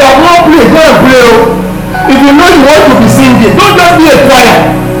 If you have not played, go and play. If you know you want to be singing, don't just be a choir.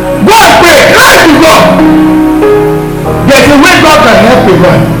 Go and pray, cry to God. There's a way God can help a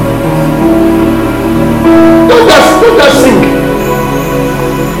man. Don't just sing.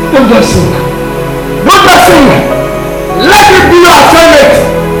 Don't just sing. Don't just sing. Let it be your assignment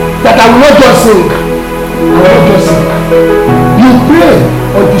that I will not just sing. I will not just sing. You pray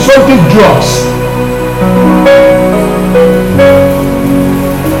until something drops.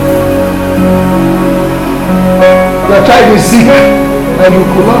 Your child is sick and you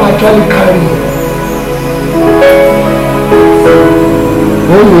could not actually carry him.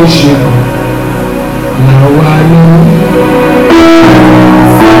 Oh, shit. Now I know.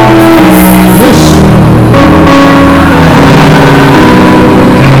 Yes.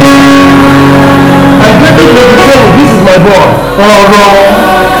 I get it, this is my boy. Oh, no.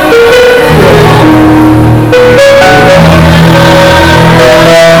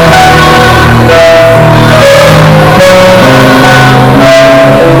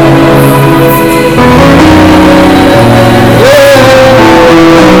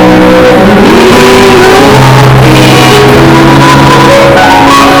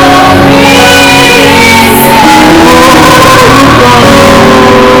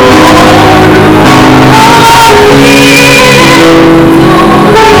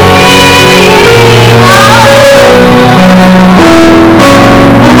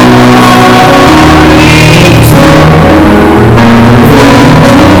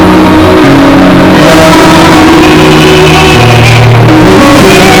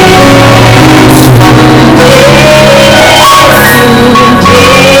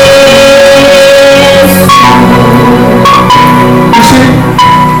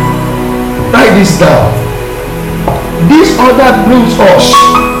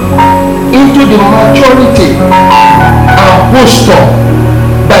 into the maturity and posture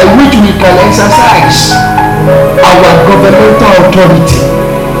by which we can exercise our governmental authority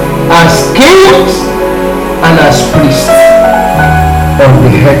as kings and as priests on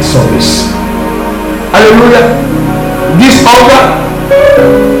the head service. Hallelujah. This order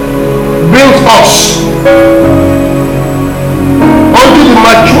brings us unto the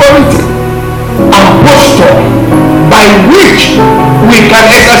maturity and posture by which we can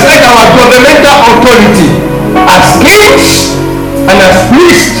exercise our governmental authority as kings and as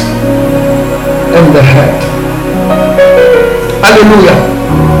priests in the head. Hallelujah.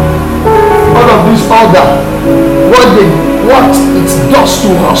 All of this order, what it does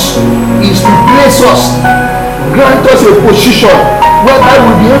to us is to place us, grant us a position whereby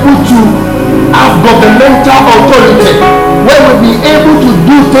we'll be able to have governmental authority, where we'll be able to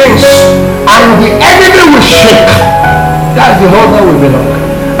do things and the enemy will shake. That's the order we belong,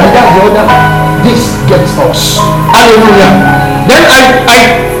 and that's the order this gets us. Hallelujah. Then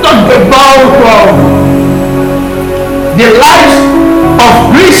I talked about the lives of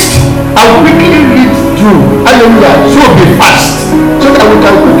priests. I'll quickly read through. Hallelujah. So be fast, so that we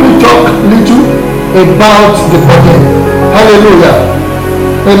can quickly talk little about the body. Hallelujah.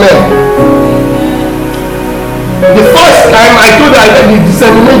 Amen. The first time I told that I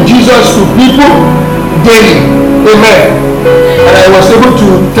disseminate Jesus to people daily. Amen. And I was able to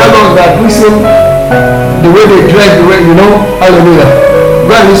tell us that, listen, the way they dress, the way, hallelujah.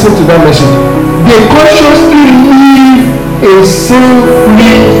 Go and listen to that message. They consciously live a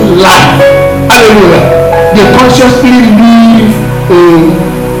sin-free life. Hallelujah. They consciously live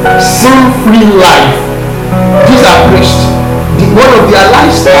a sin-free life. These are priests. One of their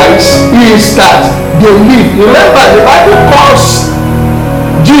lifestyles is that they live. Remember, the Bible calls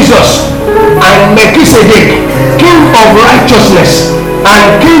Jesus and Melchizedek king of righteousness and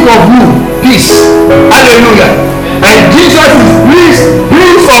king of who? Peace. Hallelujah. And Jesus is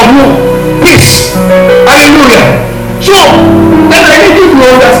prince of who? Peace. Hallelujah. So, then I need you to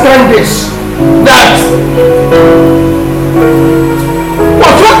understand this, that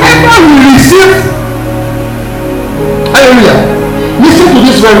whatsoever we receive, hallelujah, listen to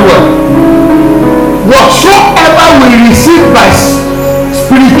this very well, whatsoever we receive by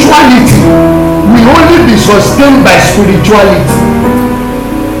spirituality will only be sustained by spirituality.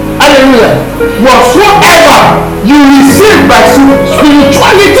 Hallelujah. Whatsoever you receive by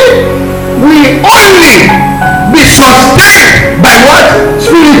spirituality will only be sustained by what?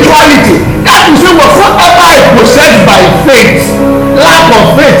 Spirituality. That is whatsoever I possess by faith, lack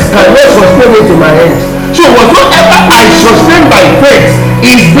of faith cannot sustain it in my hands. So whatsoever I sustain by faith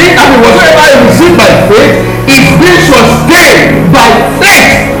is being, whatsoever I receive by faith is being sustained by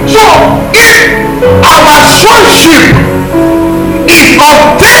faith. So if our sonship is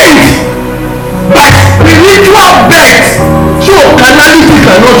obtained by spiritual birth, so carnality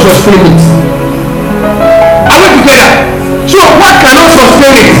cannot sustain it. Are we together? So what cannot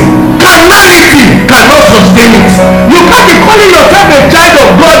sustain it? Carnality cannot sustain it. You can't be calling yourself a child of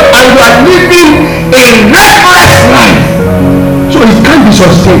God and you are living a reckless life. So it can't be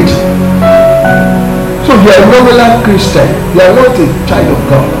sustained. So you are a nominal Christian. You are not a child of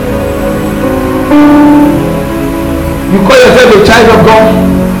God. You call yourself a child of God.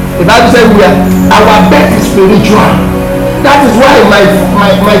 The Bible says our birth is spiritual. That is why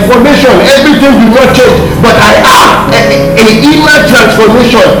my formation, everything will not change, but I have an inner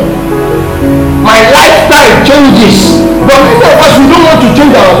transformation. My lifestyle changes, but many of us, we don't want to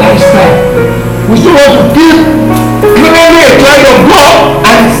change our lifestyle. We still want to keep clearly a child of God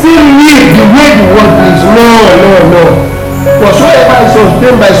and still live the way the world is. No. Whatsoever is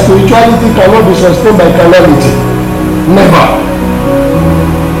sustained by spirituality cannot be sustained by carnality. Never.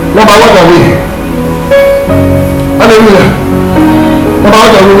 Number one are we? Hallelujah.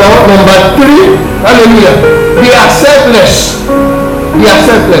 Number three, hallelujah. They are selfless.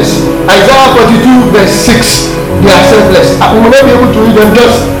 Isaiah 42 verse 6. They are selfless. We will not be able to read them.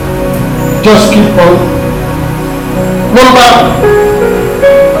 Just keep on.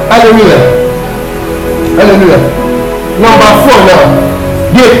 Hallelujah. Number 4 now.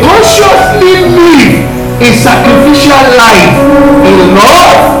 They consciously live a sacrificial life in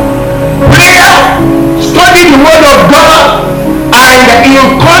love, prayer, study the word of God, and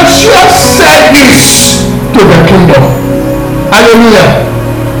in conscious service to the kingdom. Hallelujah.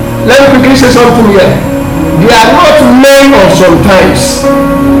 Let me quickly say something here. They are not men of sometimes.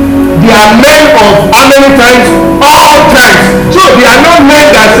 They are men of how many times? All times. So they are not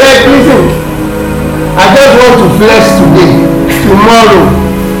men that say, listen, I just want to flex today. Tomorrow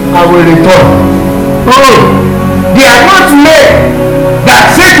I will return. They are not men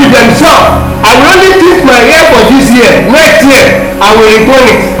that say to themselves, I will only keep my hair for this year. Next year, I will return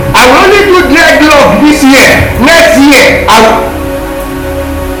it. I will only do dreadlock this year. Next year, I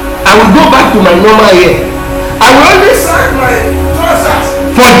will go back to my normal hair. I will only sag my trousers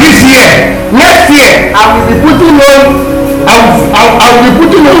for this year. Next year, I will be putting on. I will be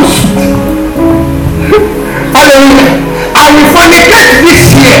putting on suit. Hallelujah. I will fornicate this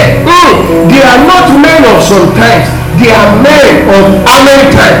year. They are not men of sometimes. They are men of how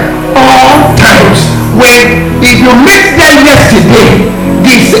many times? All times. When if you meet them yesterday,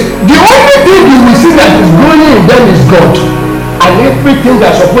 the only thing you will see that is growing in them is God, and everything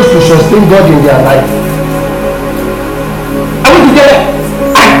that's supposed to sustain God in their life. Are we together?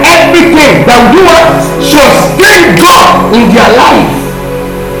 And everything that will do what? Sustain God in their life.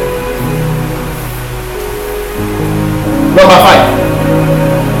 Number 5.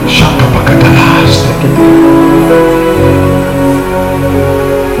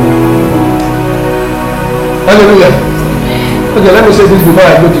 Hallelujah. Okay, let me say this before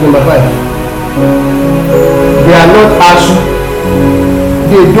I go to number 5. They are not ASU.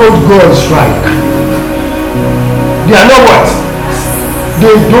 They don't go on strike. They are not what?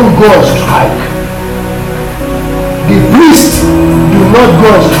 They don't go on strike. The priests do not go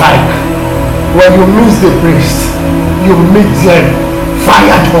on strike. When you miss the priest, you meet them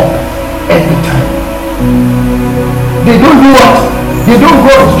fired up every time. They don't do what? They don't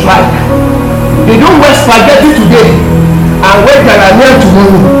go on strike. They don't wear spaghetti today and wear garania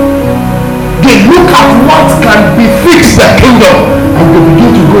tomorrow. They look at what can befit the kingdom and they begin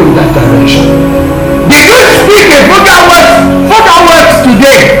to go in that direction. They don't speak a further words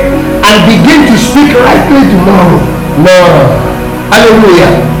today and begin to speak rightly tomorrow. No.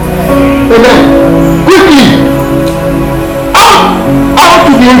 Hallelujah. Amen. Quickly, how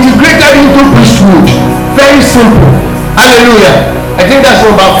to be integrated into priesthood? Very simple. Hallelujah. I think that's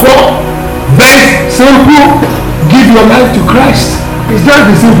number 4. Very simple. Give your life to Christ. It's just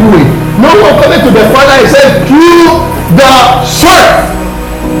the simple way. No one coming to the Father except through the Son.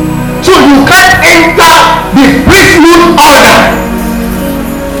 So you can't enter the priesthood order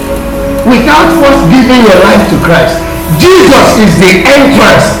without first giving your life to Christ. Jesus is the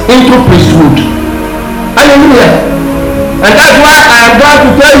entrance into priesthood. Hallelujah. And that's why I am glad to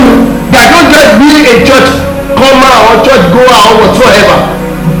tell you that don't just be a church comer or church goer or whatsoever.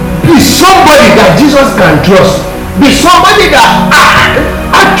 Be somebody that Jesus can trust. Be somebody that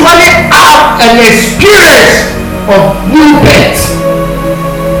actually have an experience of new birth.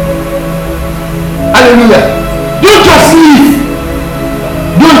 Hallelujah. Don't just live.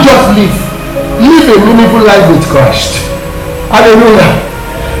 Don't just live. Live a meaningful life with Christ. Hallelujah.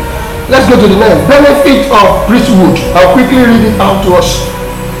 Let's go to the next. Benefit of priesthood. I'll quickly read it out to us.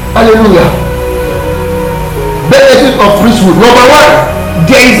 Hallelujah. Benefit of priesthood. Number 1,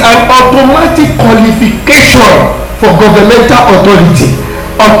 there is an automatic qualification for governmental authority.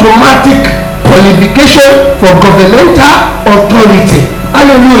 Automatic qualification for governmental authority.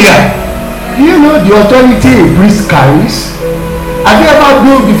 Hallelujah. Do you know the authority a priest carries? Have you ever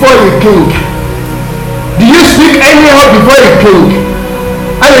been before a king? Do you speak anyhow before a king?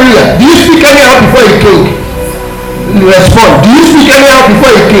 Hallelujah. Do you speak anyhow before a king? Respond. Do you speak anyhow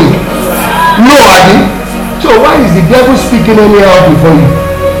before a king? No, Adi. So why is the devil speaking anyhow before you?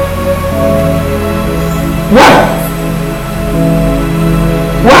 Why?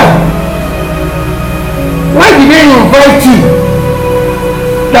 Why? Why did they invite you?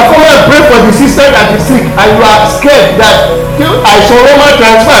 That come and pray for the sister that is sick and you are scared that I saw Roman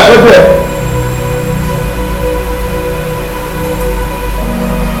transfer everywhere.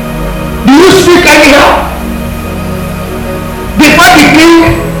 Do you speak anyhow? Before the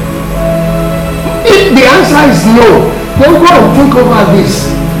king? If the answer is no, then go and think over this.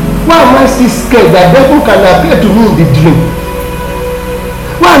 Why am I still scared that devil can appear to me in the dream?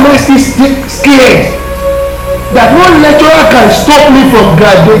 Why am I still scared that one lecturer can stop me from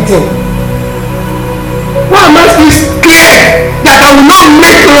graduating? Why am I still scared that I will not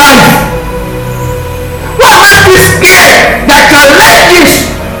make life? Why am I still scared that challenges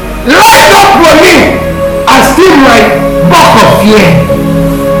rise up for me and still my buck of fear?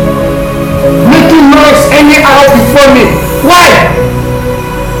 Making noise anyhow before me. Why?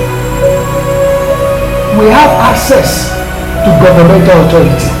 We have access to governmental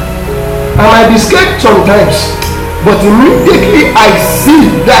authority. I might be scared sometimes, but immediately I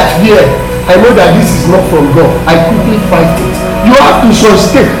see that fear, I know that this is not from God. I quickly fight it. You have to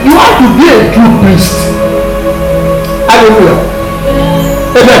sustain. You have to be a true priest. Hallelujah.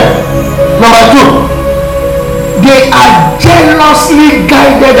 Amen. Number 2, they are jealously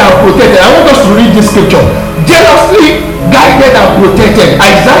guided and protected. I want us to read this scripture. Jealously guided and protected.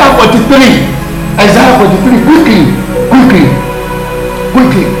 Isaiah 43 Isaiah 43,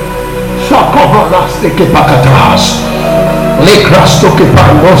 quickly. Shakobala steke pakatas. Lekras toke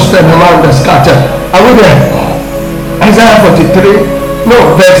pandos teneman scatter. Are we there? Isaiah 43, no,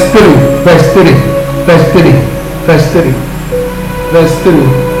 verse 3.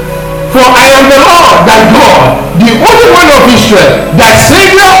 For I am the Lord thy God, the Holy One of Israel, thy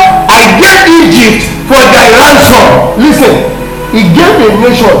Savior. I gave Egypt for thy ransom. Listen, he gave a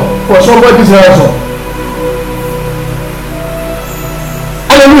nation for somebody's ransom.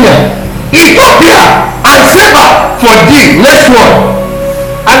 Hallelujah. Ethiopia and Seba for thee. Next one.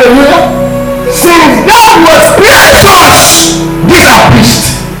 Hallelujah. Since thou was precious, these are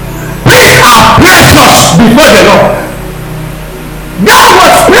priests. Priests are precious before the Lord. Thou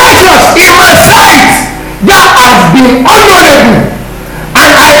was precious in my sight. Thou hast been honorable,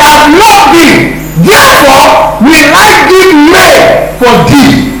 and I have loved thee. Therefore will I give men for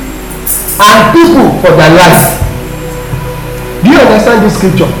thee, and people for thy life. Do you understand this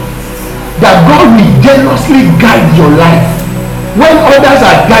scripture? That God will jealously guide your life. When others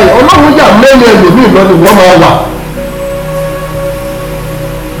are dying, Ọlọ́run yà mẹ́rin ẹlòmíì lọ́dún wọ́n máa wà.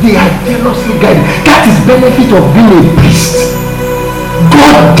 They are jealously guided. That is benefit of being a priest.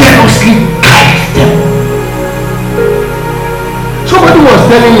 God jealously guides them. Somebody was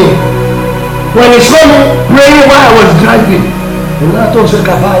telling me when he saw me praying while I was driving. Ìlànà tó ń ṣe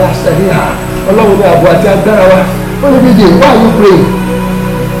kàbáyà sẹ́yìn ha Ọlọ́run ní àbọ̀ àti agbára wa. Ó ní bí jẹ́ why are you praying?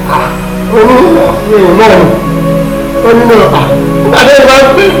 Olúwa mi ò lọ́rùn. Ó ní náà nígbà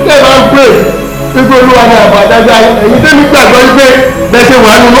tí ẹ máa ń pray pípé olúwa ní àbọ̀ àdájá ẹ̀yin tẹ́mi gbàgbọ́ wípé bẹ́ẹ̀ ṣe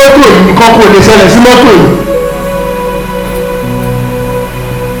wà ní mọ́tò yìí nǹkan kò lè ṣẹlẹ̀ sí mọ́tò yìí.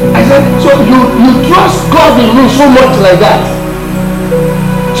 I said, so you trust God in me so much like that?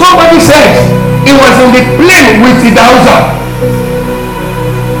 Somebody said he was in the plane with the Dausa,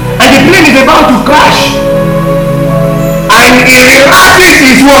 and the plane is about to crash, and he relaxes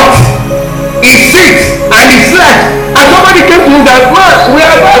his what? His seat and his leg, and somebody came to him that, man, we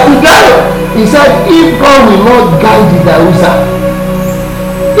are about to die. He said, if God will not guide the Dausa,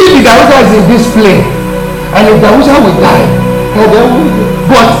 if the Dausa is in this plane, and if the Dausa will die, and then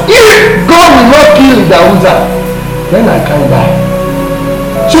but if God will not kill the Dausa, then I can die.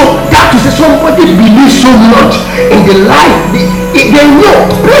 So that is somebody believes so much in the life. They know.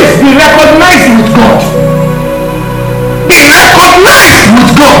 Please be recognized with God. Be recognized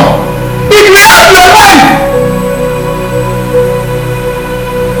with God. If you have your life.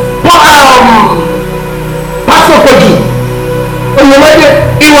 Pastor Koji,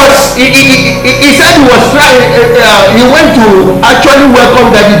 he said he was trying. He went to actually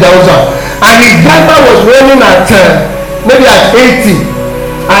welcome Daddy Dausa, and his driver was running at maybe at 80.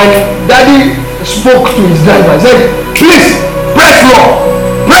 And Daddy spoke to his driver. He said, please press more.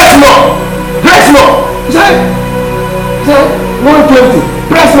 He said 120.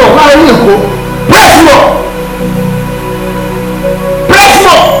 Press more. Press more.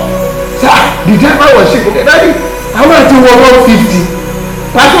 So, the driver was shaking. Daddy, how much do you want? 150.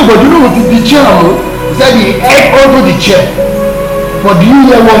 Pastor, but you know what the chair? He said he held onto the chair. But do you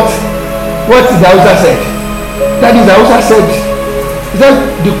hear what the Hausa said? Daddy, the Hausa said, he said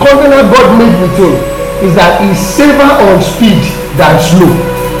the covenant God made with him is that he's safer on speed than slow.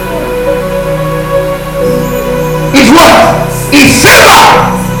 Is what? He's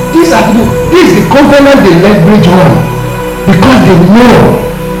safer. This is the covenant they leverage on because they know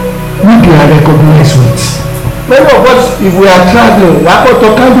who they are recognized with. Many of us, if we are traveling, we are going to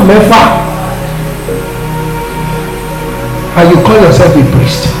candle mefa, and you call yourself a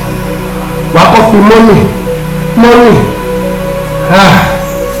priest. We are going to money.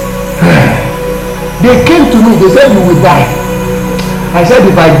 They came to me, they said you will die. I said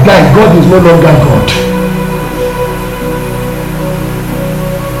if I die, God is no longer God.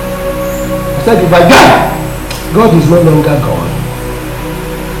 I said if I die, God is no longer God.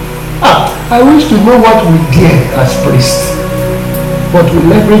 I wish to know what we dare as priests, but we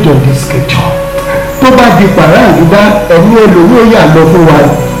leverage on this scripture. Tó bá di pàráǹgídá ẹ̀mí ẹlòmíì yà lọ fún wa.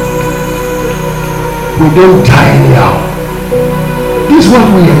 We don't die anyhow. This is what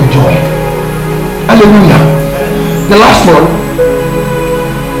we enjoy. Hallelujah. The last one.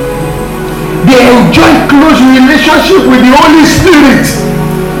 They enjoy close relationship with the Holy Spirit.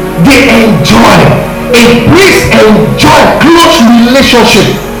 They enjoy. A priest enjoy close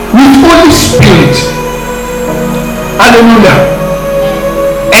relationship with Holy Spirit. Hallelujah.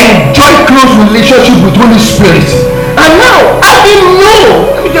 Enjoy close relationship with Holy Spirit. And now, let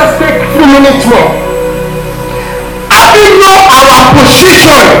me just take a few minutes more. Having know our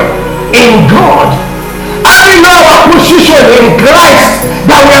position in God, having know our position in Christ,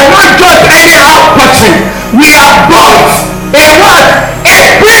 that we are not just anyhow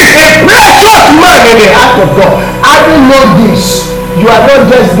of God. Having known this, you are not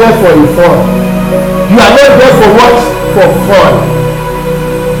just there for a fun. You are not there for what? For fun.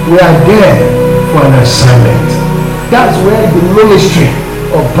 We are there for an assignment. That's where the ministry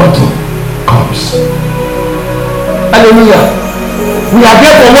of body comes. Hallelujah. We are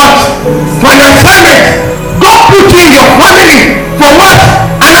there for what? For an assignment. God put you in your family for what?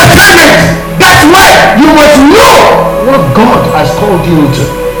 An assignment. That's why you must know what God has called you into.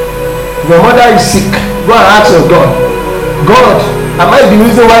 Your mother is sick. Go and ask your God. God, am I the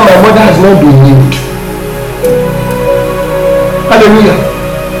reason why my mother has not been healed? Hallelujah.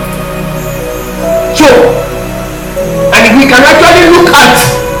 So, and we can actually look at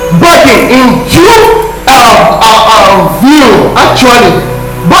body in two view. Actually,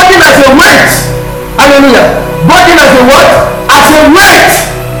 body as a weight. Hallelujah. Body as a what? As a weight.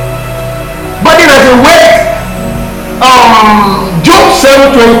 Body as a weight. Job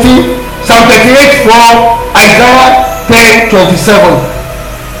 7:20, Psalm 38:4, Isaiah 10:27.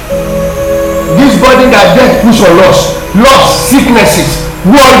 This body that death puts on us, loss, sicknesses,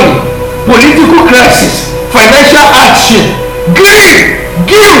 worry, political crisis, financial hardship, grief,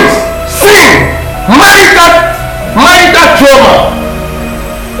 guilt, sin, marital trauma,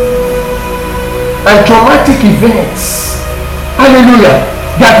 and traumatic events. Hallelujah.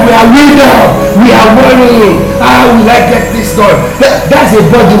 That we are weighed down, we are worrying. How will I get this done? That's a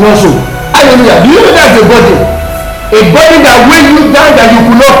burden also. Hallelujah. Do you know that's a burden? A burden that weighs you down that you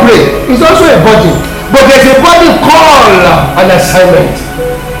could not pray. It's also a burden. But there's a burden called an assignment.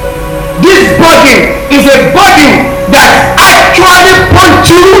 This burden is a burden that actually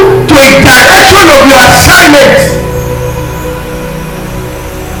points you to a direction of your assignment.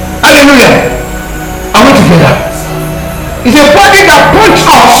 Hallelujah. Are we together? It's a body that points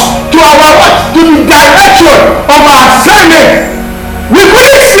us to our what? To the direction of our assignment. We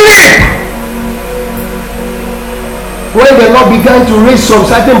couldn't sleep when the Lord began to raise some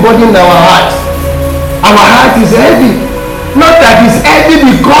certain body in our heart. Our heart is heavy. Not that it's heavy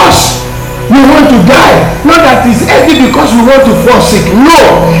because we want to die. Not that it's heavy because we want to fall sick.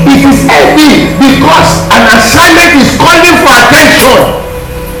 No, it is heavy because an assignment is calling for attention.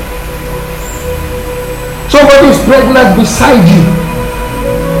 Somebody is pregnant beside you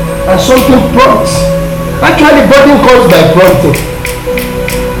and something prompts. Actually, burden comes by prompting.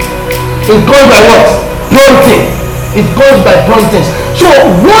 It comes by what? Prompting. It comes by prompting. So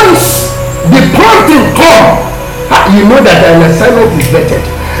once the prompting comes, you know that an assignment is vetted.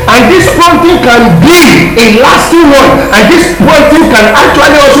 And this prompting can be a lasting one, and this prompting can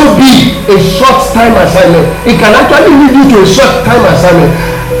actually also be a short time assignment. It can actually lead you to a short time assignment.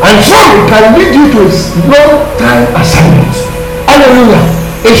 And some can lead you to a long time assignment. Hallelujah.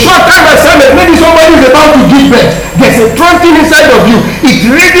 A short time assignment, maybe somebody is about to give birth. There's a prompting inside of you. It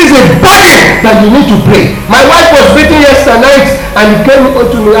raises a burden that you need to pray. My wife was bathing yesterday night and he came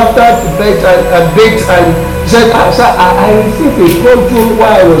unto me after the birth and said, sir, I received a prompting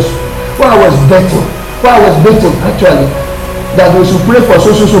while I was bathing actually, that we should pray for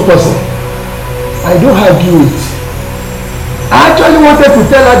so person. I don't argue it. I actually wanted to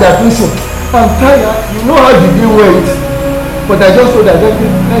tell her that, listen, I'm tired. You know how did you wait? But I just told her,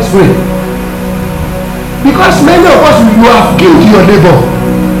 let's pray. Because many of us, you have killed your neighbor.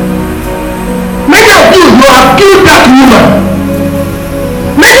 Many of you have killed that woman.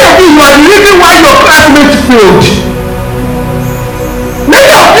 Many of you are the reason why your classmates failed. Many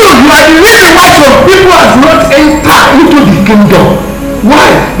of you are the reason why some people have not entered into the kingdom.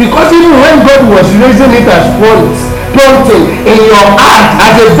 Why? Because even when God was raising it as prompting in your heart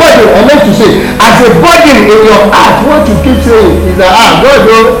as a burden, I meant to say, as a burden in your heart, what you keep saying is that, God,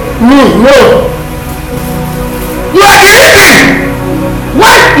 no. You are the reason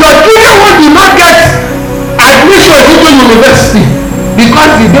why your children do not get admission into university,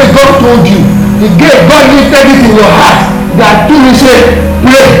 because the day God told you, the day God lifted it in your heart, that you say,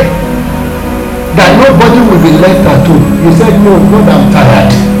 pray, that nobody will be left at home. You said, no, God, I'm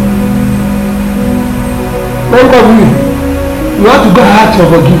tired. Remember me, you have to go and ask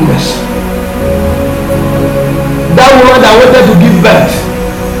for forgiveness. That woman that wanted to give birth,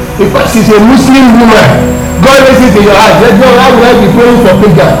 because she's a Muslim woman, God raises in your heart, said, no, how will I be praying for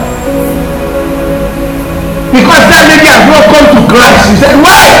pagan? Because that lady has not come to Christ. She said,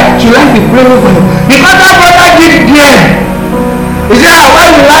 why should I be praying for him? Because that brother did again. He said, why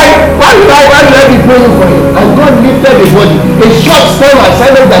will I be praying for him? And God lifted the body. A short time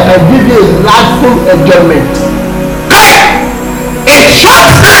assignment that can give you a lasting enjoyment. Hey! A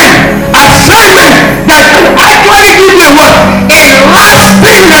short time assignment that can actually give you what? A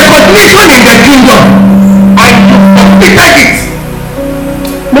lasting recognition in the kingdom. And you completed it.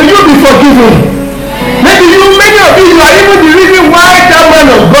 May you be forgiven. May are even the reason why that man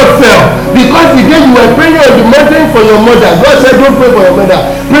of God fell. Because the day you were praying on the mountain for your mother, God said don't pray for your mother,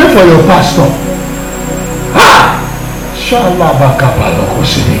 pray for your pastor.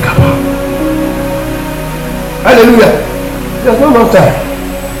 Hallelujah. There's no more time.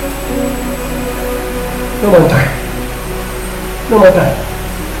 No more time. No more time.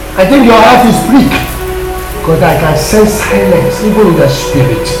 I think your heart is weak because I can sense silence even in the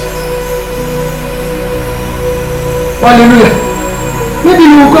spirit. Hallelujah. Maybe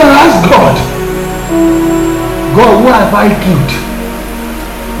you will go and ask God, God, who have I killed?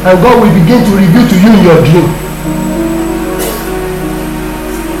 And God will begin to reveal to you in your dream.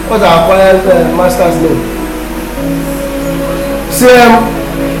 What's our choir master's name? Sam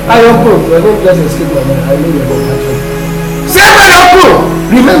Ayoko. Your name just escaped my mind. I know your name actually. Sam Ayoko.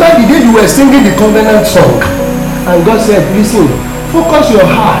 Remember the day you were singing the covenant song, and God said, listen, focus your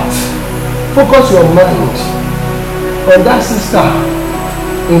heart, focus your mind on that sister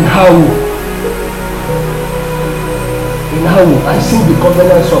in Hawu. In Hawu, I sing the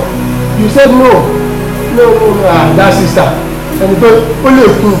covenant song. You said no, that sister. And only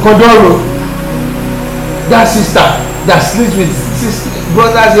that sister that sleeps with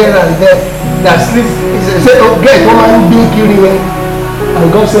brothers here and there, that sleeps, he said, oh, get woman being killed away. And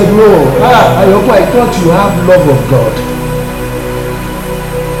God said, no, I thought you have love of God.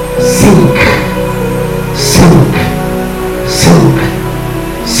 Sing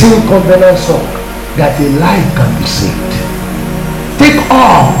covenant song that a life can be saved. Take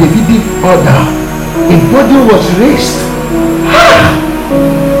off the Davidic order. A body was raised.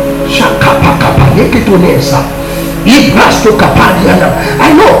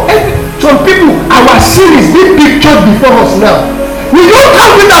 I know some people, our sin is being pictured before us now. We don't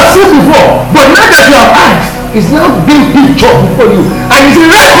have with our sin before, but now that your eyes is now being pictured before you, and it's a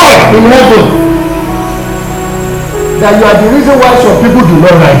record in heaven that you are the reason why some people do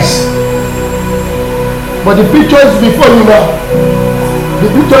not rise. But the picture is before you now.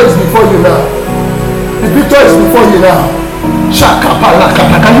 The picture is before you now. The picture is before you now.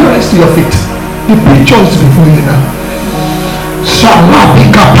 Can you rise to your feet? The picture is before you now.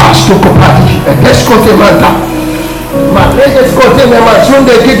 Salabika pasto kopati. Escote manta. Matrese escote me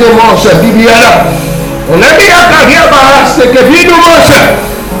mansunde kite monse bibiara. Olebia kagia baraste ke vidu monse.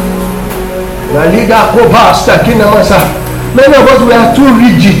 La liga kopasta kina masa. Many of us, we are too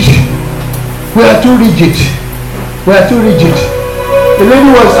rigid. We are too rigid. We are too rigid. The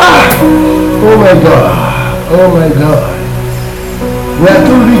lady was, oh my God. Oh my God. We are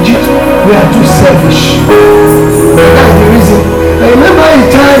too rigid. We are too selfish. That's the reason. I remember a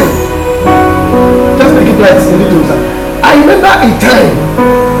time. Just make it right a little bit. I remember a time.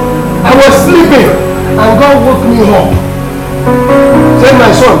 I was sleeping and God woke me up. Said,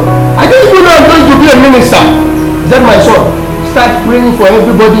 my son, I didn't even know I'm going to be a minister. Said, my son, start praying for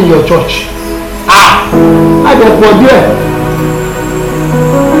everybody in your church. I was there.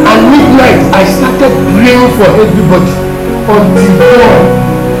 And midnight, I started praying for everybody until dawn.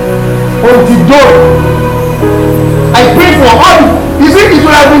 Until dawn. I prayed for all. You see, it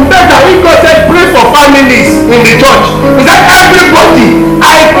would have been better if God said pray for families in the church. Is that everybody?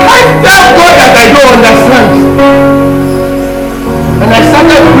 I can't tell God that I don't understand. And I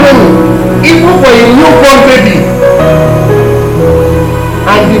started praying, even for a newborn baby.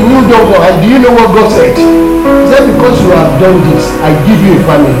 And the new daughter, and do you know what God said? He said, because you have done this, I give you a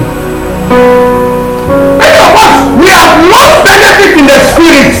family. Many of us, we have lost benefit in the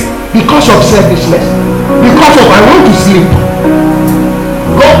spirit because of selfishness. Because of I want to sleep.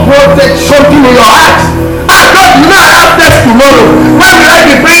 God protect something in your heart. God, you know I have test tomorrow. Why will I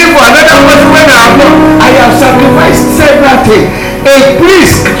be praying for another person when I have not? I have sacrificed several things. A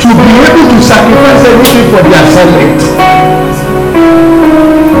priest should be able to sacrifice everything for the assignment.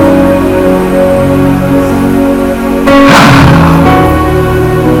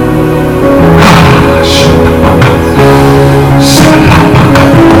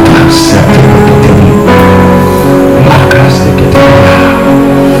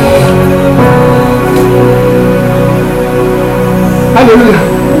 Hallelujah.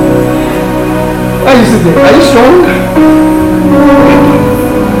 Are you sitting? Are you strong?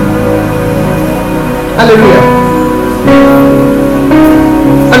 Hallelujah.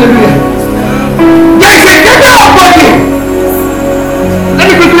 Hallelujah. There is a general body. Let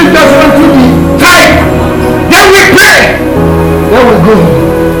me quickly just run through the time. Then we pray. Then we go.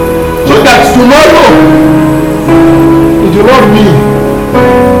 So that tomorrow it will not be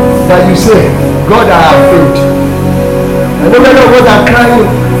that you say, God, I have failed. I don't know what I'm crying.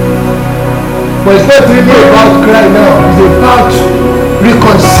 But it's not really about crying now. It's about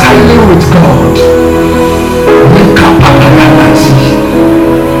reconciling with God. Wake up.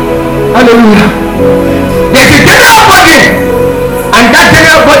 Hallelujah. There's a general body, and that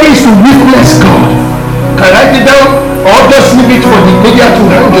general body is to witness God. Can I write it down or just leave it for the media to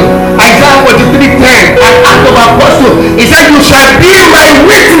handle? Isaiah 43:10, an act of apostle. He said, "You shall be my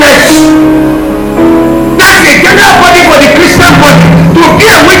witness." That's a general body for the Christian body to be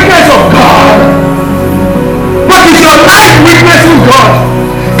a witness of God. But is your life witnessing God?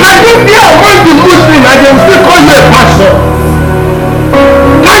 Can you be among the Muslims and they will still call you a pastor?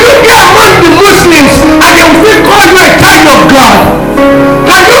 Can you be among the Muslims and they will still call you a child of God?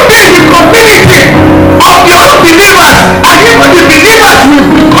 Can you be in the community of the unbelievers and even the believers will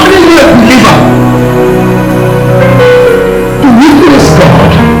be calling you a believer? To witness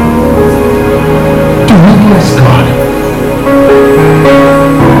God. To witness God.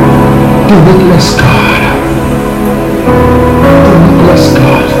 To witness God. To witness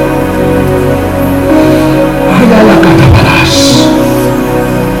God.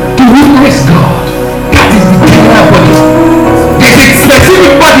 To witness God. That is the general body. There's a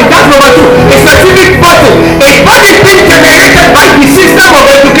specific body. That's number two. A specific body. A body being generated by the system of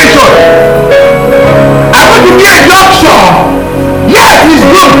education. I want to be a doctor. Yes, it's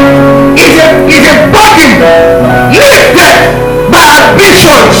good. It's a body lifted by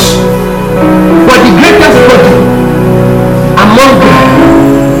ambitions. But the greatest body among them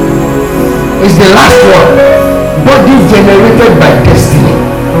is the last one. Body generated by destiny.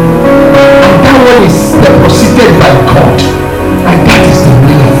 And that one is deposited by God. And that is the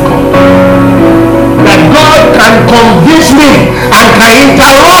will of God. That God can convince me and can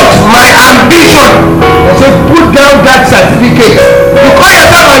interrupt my ambition. I say, put down that certificate. You call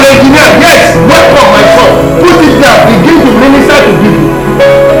yourself an engineer. Yes, welcome my son. Put it down. Begin to minister to people.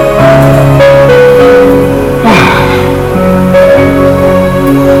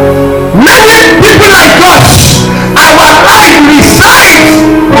 Many people like us, our life resides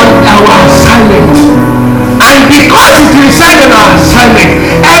on our assignment. And because it resides on our assignment,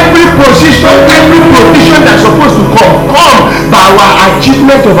 every position, every provision that's supposed to come by our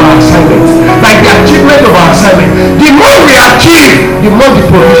achievement of our assignment. By the achievement of our assignment. The more we achieve, the more the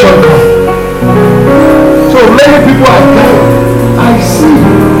provision comes. So many people are dying. I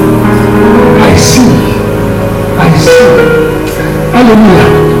see. Hallelujah.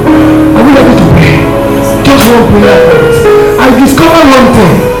 Are we ready to pray? Just one prayer point. I discovered one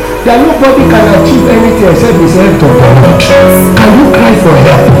thing. That nobody can achieve anything except his help of God. Can you cry for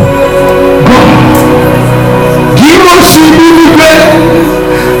help? God, give us humility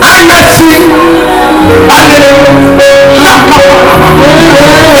and mercy.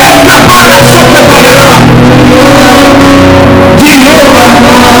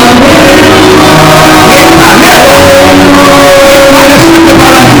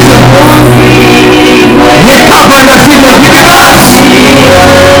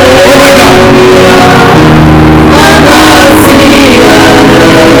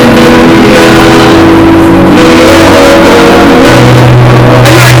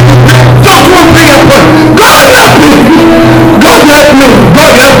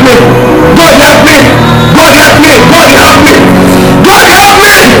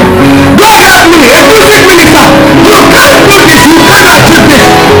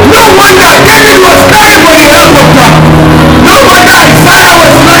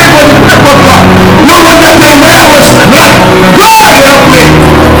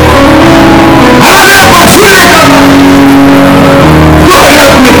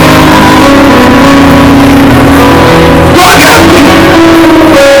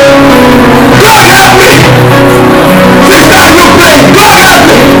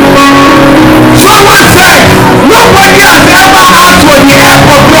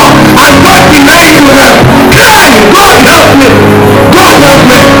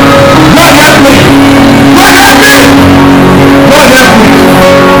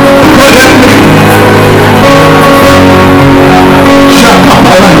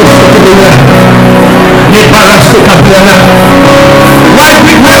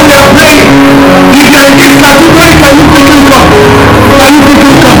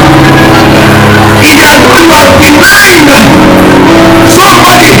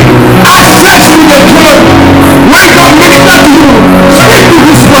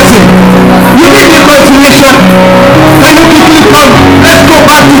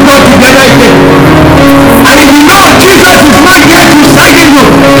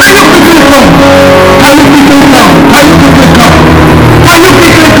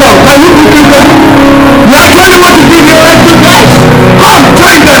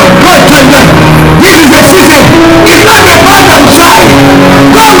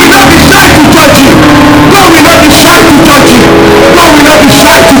 God will not be shy to touch you. God will not be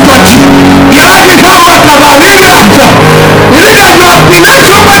shy to touch you.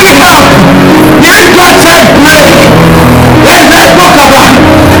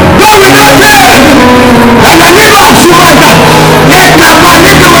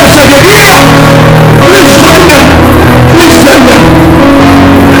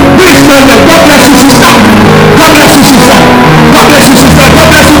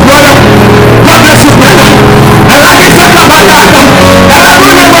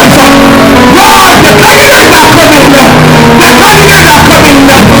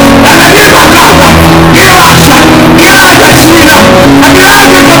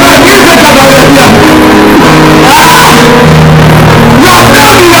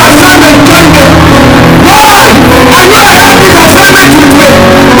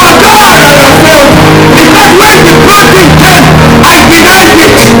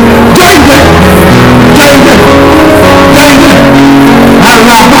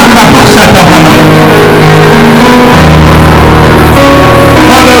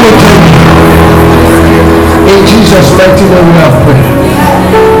 Jesus' mighty name we have prayed.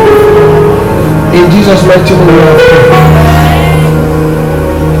 In Jesus' mighty name we have prayed.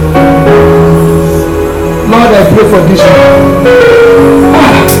 Lord, I pray for this one. Do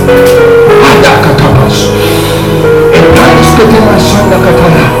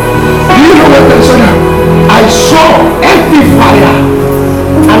you know what I said? I saw every fire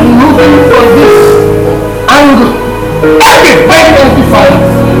and looking for this angle. Every fire.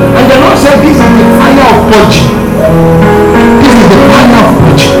 And the Lord said, this is the fire of purging. This is the fire of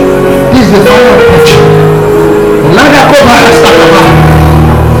purging. This is the fire of purging.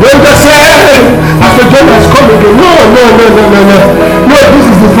 When they say, Pastor John has come again. No. No, this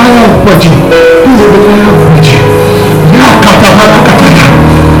is the fire of purging. This is the fire of purging.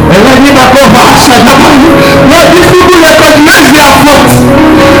 Lord, these people recognize their fault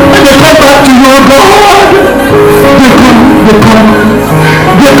and they come back to you, oh God.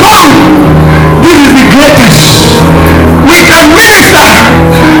 They come. This is the greatest. We can minister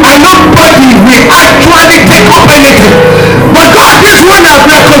and nobody will actually take up anything. But God, this one have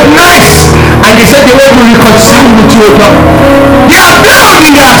recognized and they said they want to reconcile with you, God. They have failed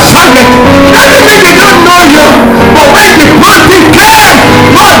in their assignment. Doesn't mean they don't know you, but when the prompting came,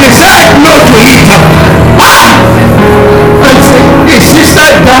 God, they said no to it. And say, a sister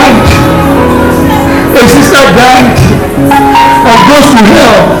died and goes to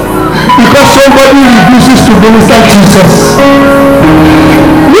hell because somebody refuses to minister Jesus.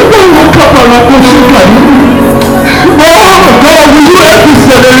 You don't look up and appreciate like you. Oh God, will you help this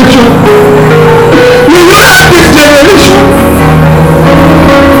generation? Will you help this generation?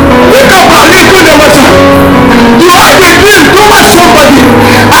 Look up and listen to matter. You have a dream towards somebody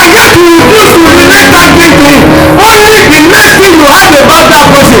and yet you refuse to relate that thing to him. Only the next thing you have about that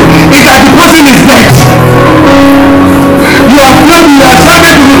person is that the person is dead. You have done your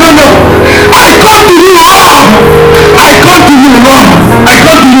assignment, you don't know. I come to you, Lord.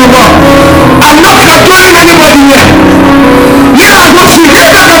 I'm not controlling anybody here.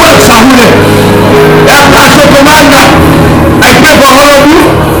 Commander, I pray for all of you.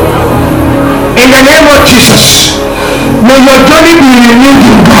 In the name of Jesus, may your journey be renewed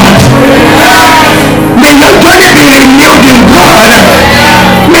in God. May your journey be renewed in God.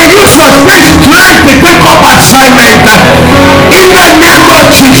 May you sustain strength to take up assignment. In the name of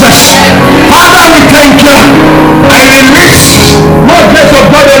Jesus, Father, we thank you. I release more grace of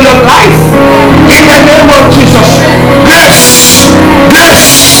God in your life. In the name of Jesus, grace.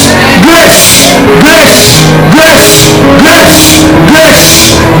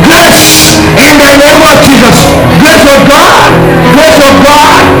 In the name of Jesus, grace of God. In the name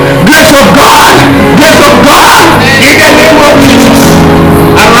of Jesus.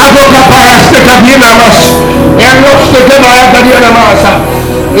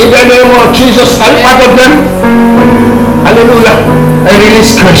 In the name of Jesus, are you part of them? Hallelujah. I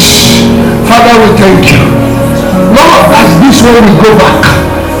release grace. Father, we thank you. Lord, as this one will go back,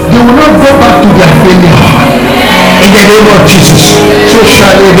 they will not go back to their failure. In the name of Jesus, so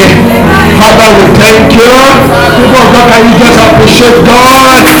shall it be. Father, we thank you. People of God, can you just appreciate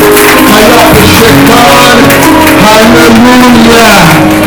God? Can you appreciate God? Hallelujah.